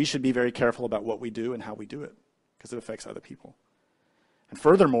 So we should be very careful about what we do and how we do it, because it affects other people. And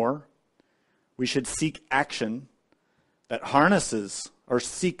furthermore, we should seek action that harnesses, or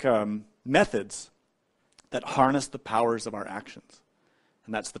seek methods that harness the powers of our actions.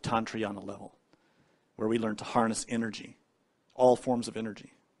 And that's the Tantrayana level, where we learn to harness energy, all forms of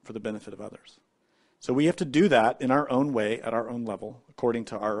energy, for the benefit of others. So we have to do that in our own way, at our own level, according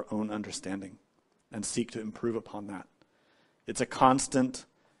to our own understanding, and seek to improve upon that. It's a constant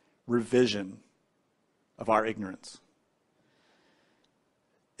revision of our ignorance.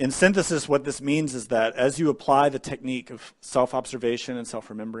 In synthesis, what this means is that as you apply the technique of self-observation and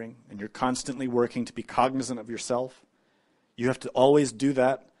self-remembering, and you're constantly working to be cognizant of yourself, you have to always do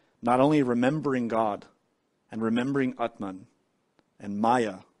that, not only remembering God and remembering Atman and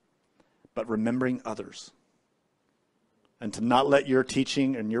Maya, but remembering others. And to not let your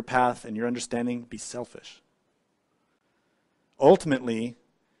teaching and your path and your understanding be selfish. Ultimately,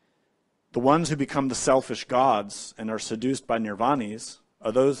 the ones who become the selfish gods and are seduced by nirvanis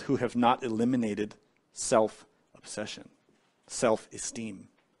are those who have not eliminated self-obsession, self-esteem,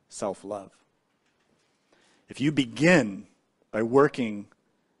 self-love. If you begin by working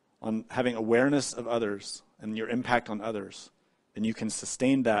on having awareness of others and your impact on others, then you can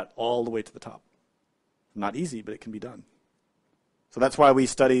sustain that all the way to the top. Not easy, but it can be done. So that's why we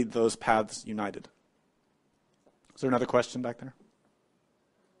study those paths united. Is there another question back there?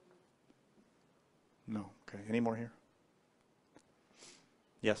 No. Okay. Any more here?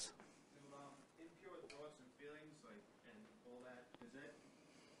 Yes. Impure thoughts and feelings, and all that, is it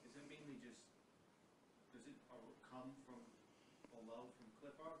mainly just, does it come from below, from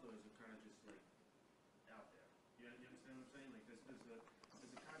Clifford, or is it kind of just out there? You understand what I'm saying? Does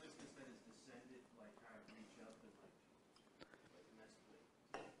the consciousness that is descended kind of reach up and domestically?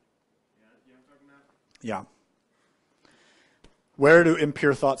 You know what I'm talking about? Yeah. Where do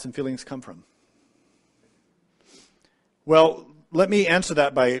impure thoughts and feelings come from? Well, let me answer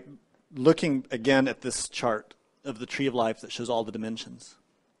that by looking again at this chart of the tree of life that shows all the dimensions.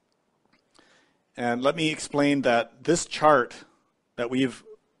 And let me explain that this chart that we've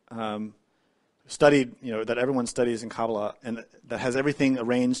studied, that everyone studies in Kabbalah, and that has everything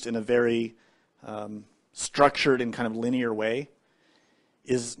arranged in a very structured and kind of linear way,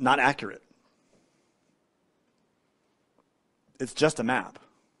 is not accurate. It's just a map.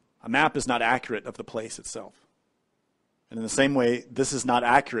 A map is not accurate of the place itself. And in the same way, this is not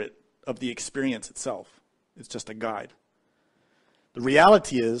accurate of the experience itself. It's just a guide. The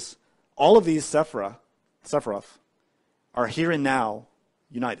reality is, all of these Sephiroth are here and now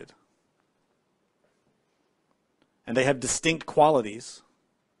united. And they have distinct qualities.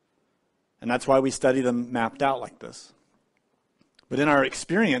 And that's why we study them mapped out like this. But in our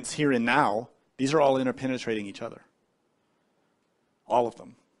experience here and now, these are all interpenetrating each other. All of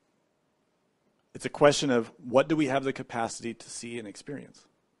them. It's a question of what do we have the capacity to see and experience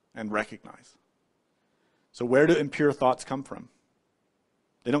and recognize. So where do impure thoughts come from?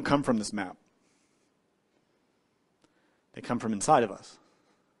 They don't come from this map. They come from inside of us,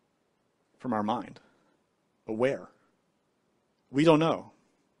 from our mind. But where? We don't know,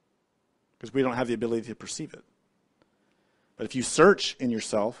 because we don't have the ability to perceive it. But if you search in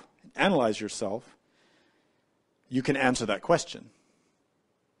yourself, analyze yourself, you can answer that question.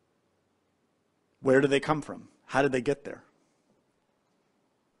 Where do they come from? How did they get there?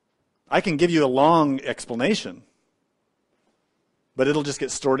 I can give you a long explanation, but it'll just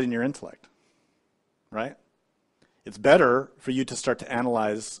get stored in your intellect, right? It's better for you to start to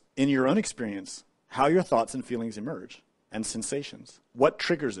analyze in your own experience how your thoughts and feelings emerge and sensations. What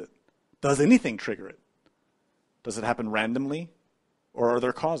triggers it? Does anything trigger it? Does it happen randomly? Or are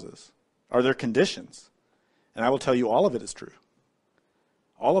there causes? Are there conditions? And I will tell you all of it is true.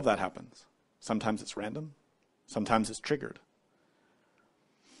 All of that happens. Sometimes it's random. Sometimes it's triggered.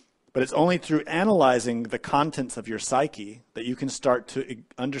 But it's only through analyzing the contents of your psyche that you can start to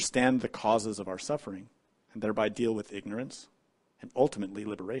understand the causes of our suffering and thereby deal with ignorance and ultimately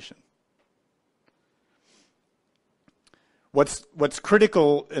liberation. What's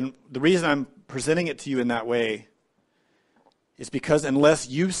critical, and the reason I'm presenting it to you in that way, is because unless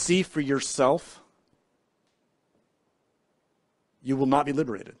you see for yourself, you will not be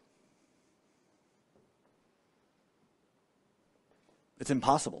liberated. It's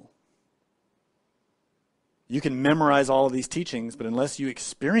impossible. You can memorize all of these teachings, but unless you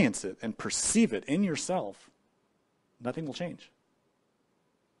experience it and perceive it in yourself, nothing will change.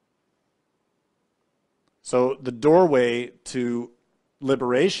 So the doorway to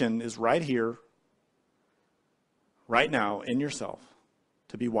liberation is right here, right now, in yourself,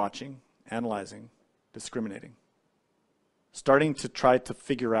 to be watching, analyzing, discriminating. Starting to try to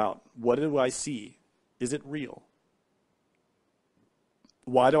figure out, what do I see? Is it real?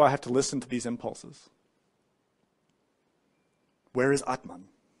 Why do I have to listen to these impulses? Where is Atman?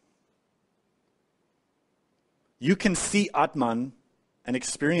 You can see Atman and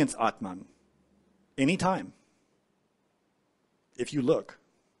experience Atman anytime if you look.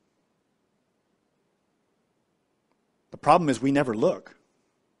 The problem is we never look.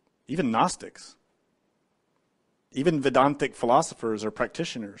 Even Gnostics, even Vedantic philosophers or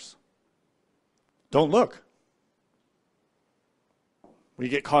practitioners don't look. We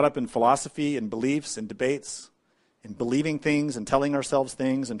get caught up in philosophy and beliefs and debates and believing things and telling ourselves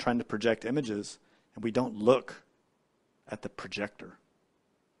things and trying to project images, and we don't look at the projector.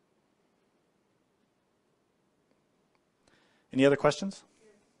 Any other questions?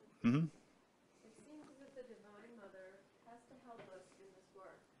 Mm-hmm.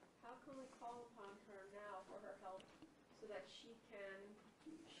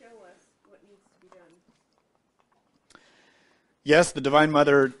 Yes, the Divine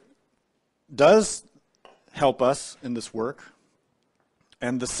Mother does help us in this work.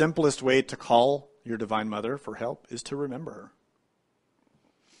 And the simplest way to call your Divine Mother for help is to remember her.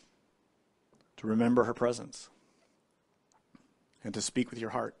 To remember her presence. And to speak with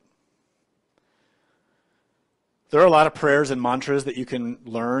your heart. There are a lot of prayers and mantras that you can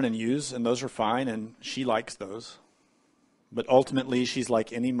learn and use, and those are fine, and she likes those. But ultimately, she's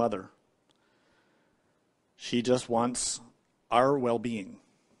like any mother. She just wants our well-being,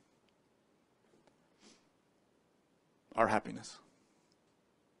 our happiness.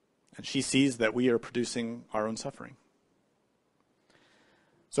 And she sees that we are producing our own suffering.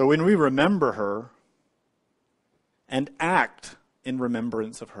 So when we remember her and act in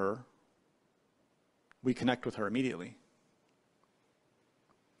remembrance of her, we connect with her immediately.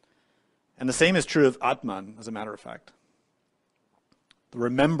 And the same is true of Atman, as a matter of fact. The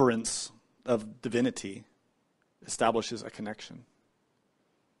remembrance of divinity establishes a connection.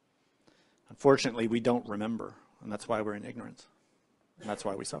 Unfortunately, we don't remember, and that's why we're in ignorance. And that's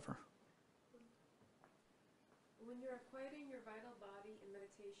why we suffer. When you're quieting your vital body in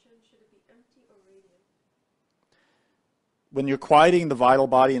meditation, should it be empty or radiant? When you're quieting the vital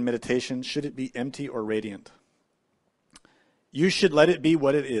body in meditation, should it be empty or radiant? You should let it be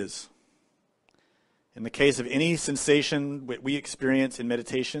what it is. In the case of any sensation that we experience in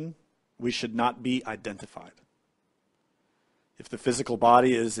meditation, we should not be identified. If the physical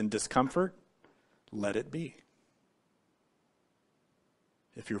body is in discomfort, let it be.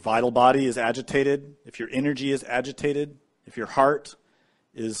 If your vital body is agitated, if your energy is agitated, if your heart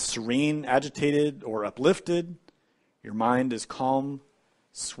is serene, agitated, or uplifted, your mind is calm,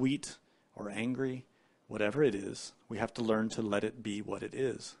 sweet, or angry, whatever it is, we have to learn to let it be what it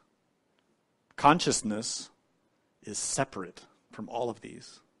is. Consciousness is separate from all of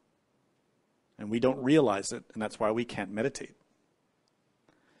these. And we don't realize it, and that's why we can't meditate.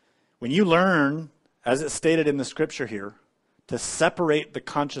 When you learn, as it's stated in the scripture here, to separate the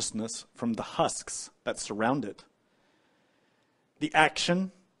consciousness from the husks that surround it, the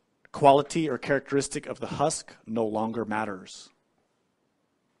action, quality, or characteristic of the husk no longer matters.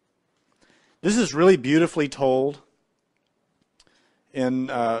 This is really beautifully told in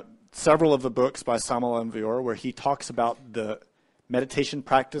several of the books by Samuel Envior, where he talks about the meditation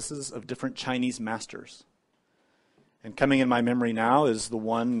practices of different Chinese masters. And coming in my memory now is the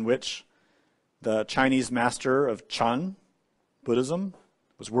one in which the Chinese master of Chan Buddhism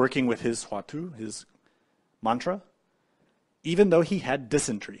was working with his Huatu, his mantra, even though he had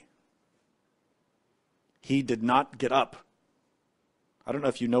dysentery. He did not get up. I don't know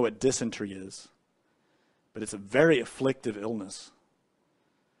if you know what dysentery is, but it's a very afflictive illness.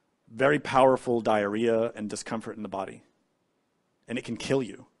 Very powerful diarrhea and discomfort in the body. And it can kill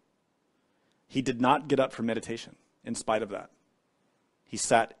you. He did not get up for meditation in spite of that. He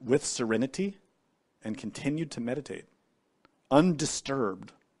sat with serenity and continued to meditate,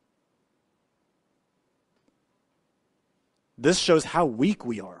 undisturbed. This shows how weak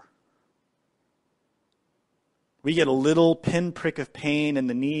we are. We get a little pinprick of pain in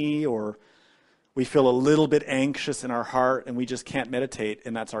the knee, or we feel a little bit anxious in our heart and we just can't meditate,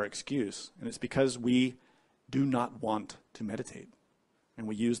 and that's our excuse. And it's because we do not want to meditate, and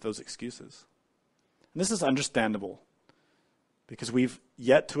we use those excuses. And this is understandable because we've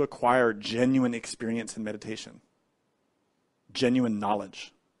yet to acquire genuine experience in meditation, genuine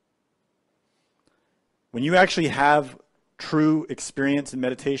knowledge. When you actually have true experience in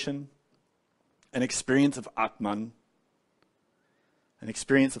meditation, an experience of Atman, an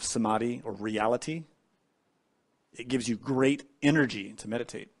experience of samadhi or reality, it gives you great energy to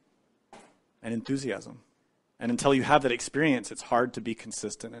meditate and enthusiasm. And until you have that experience, it's hard to be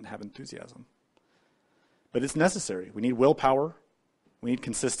consistent and have enthusiasm. But it's necessary. We need willpower, we need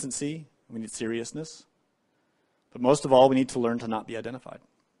consistency, we need seriousness. But most of all, we need to learn to not be identified.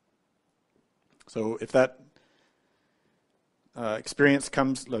 So if that experience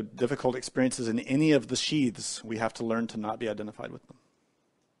comes, difficult experiences in any of the sheaths, we have to learn to not be identified with them.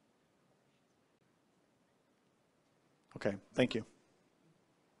 Okay, thank you.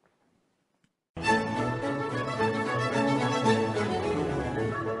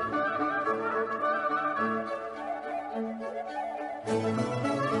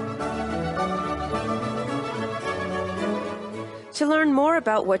 To learn more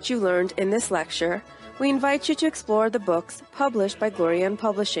about what you learned in this lecture, we invite you to explore the books published by Glorian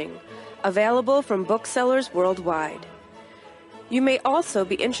Publishing, available from booksellers worldwide. You may also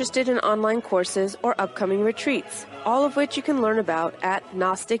be interested in online courses or upcoming retreats, all of which you can learn about at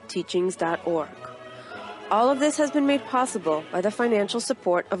GnosticTeachings.org. All of this has been made possible by the financial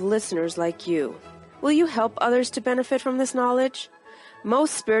support of listeners like you. Will you help others to benefit from this knowledge?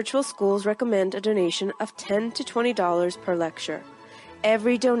 Most spiritual schools recommend a donation of $10 to $20 per lecture.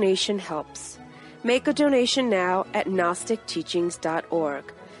 Every donation helps. Make a donation now at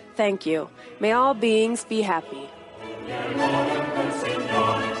GnosticTeachings.org. Thank you. May all beings be happy.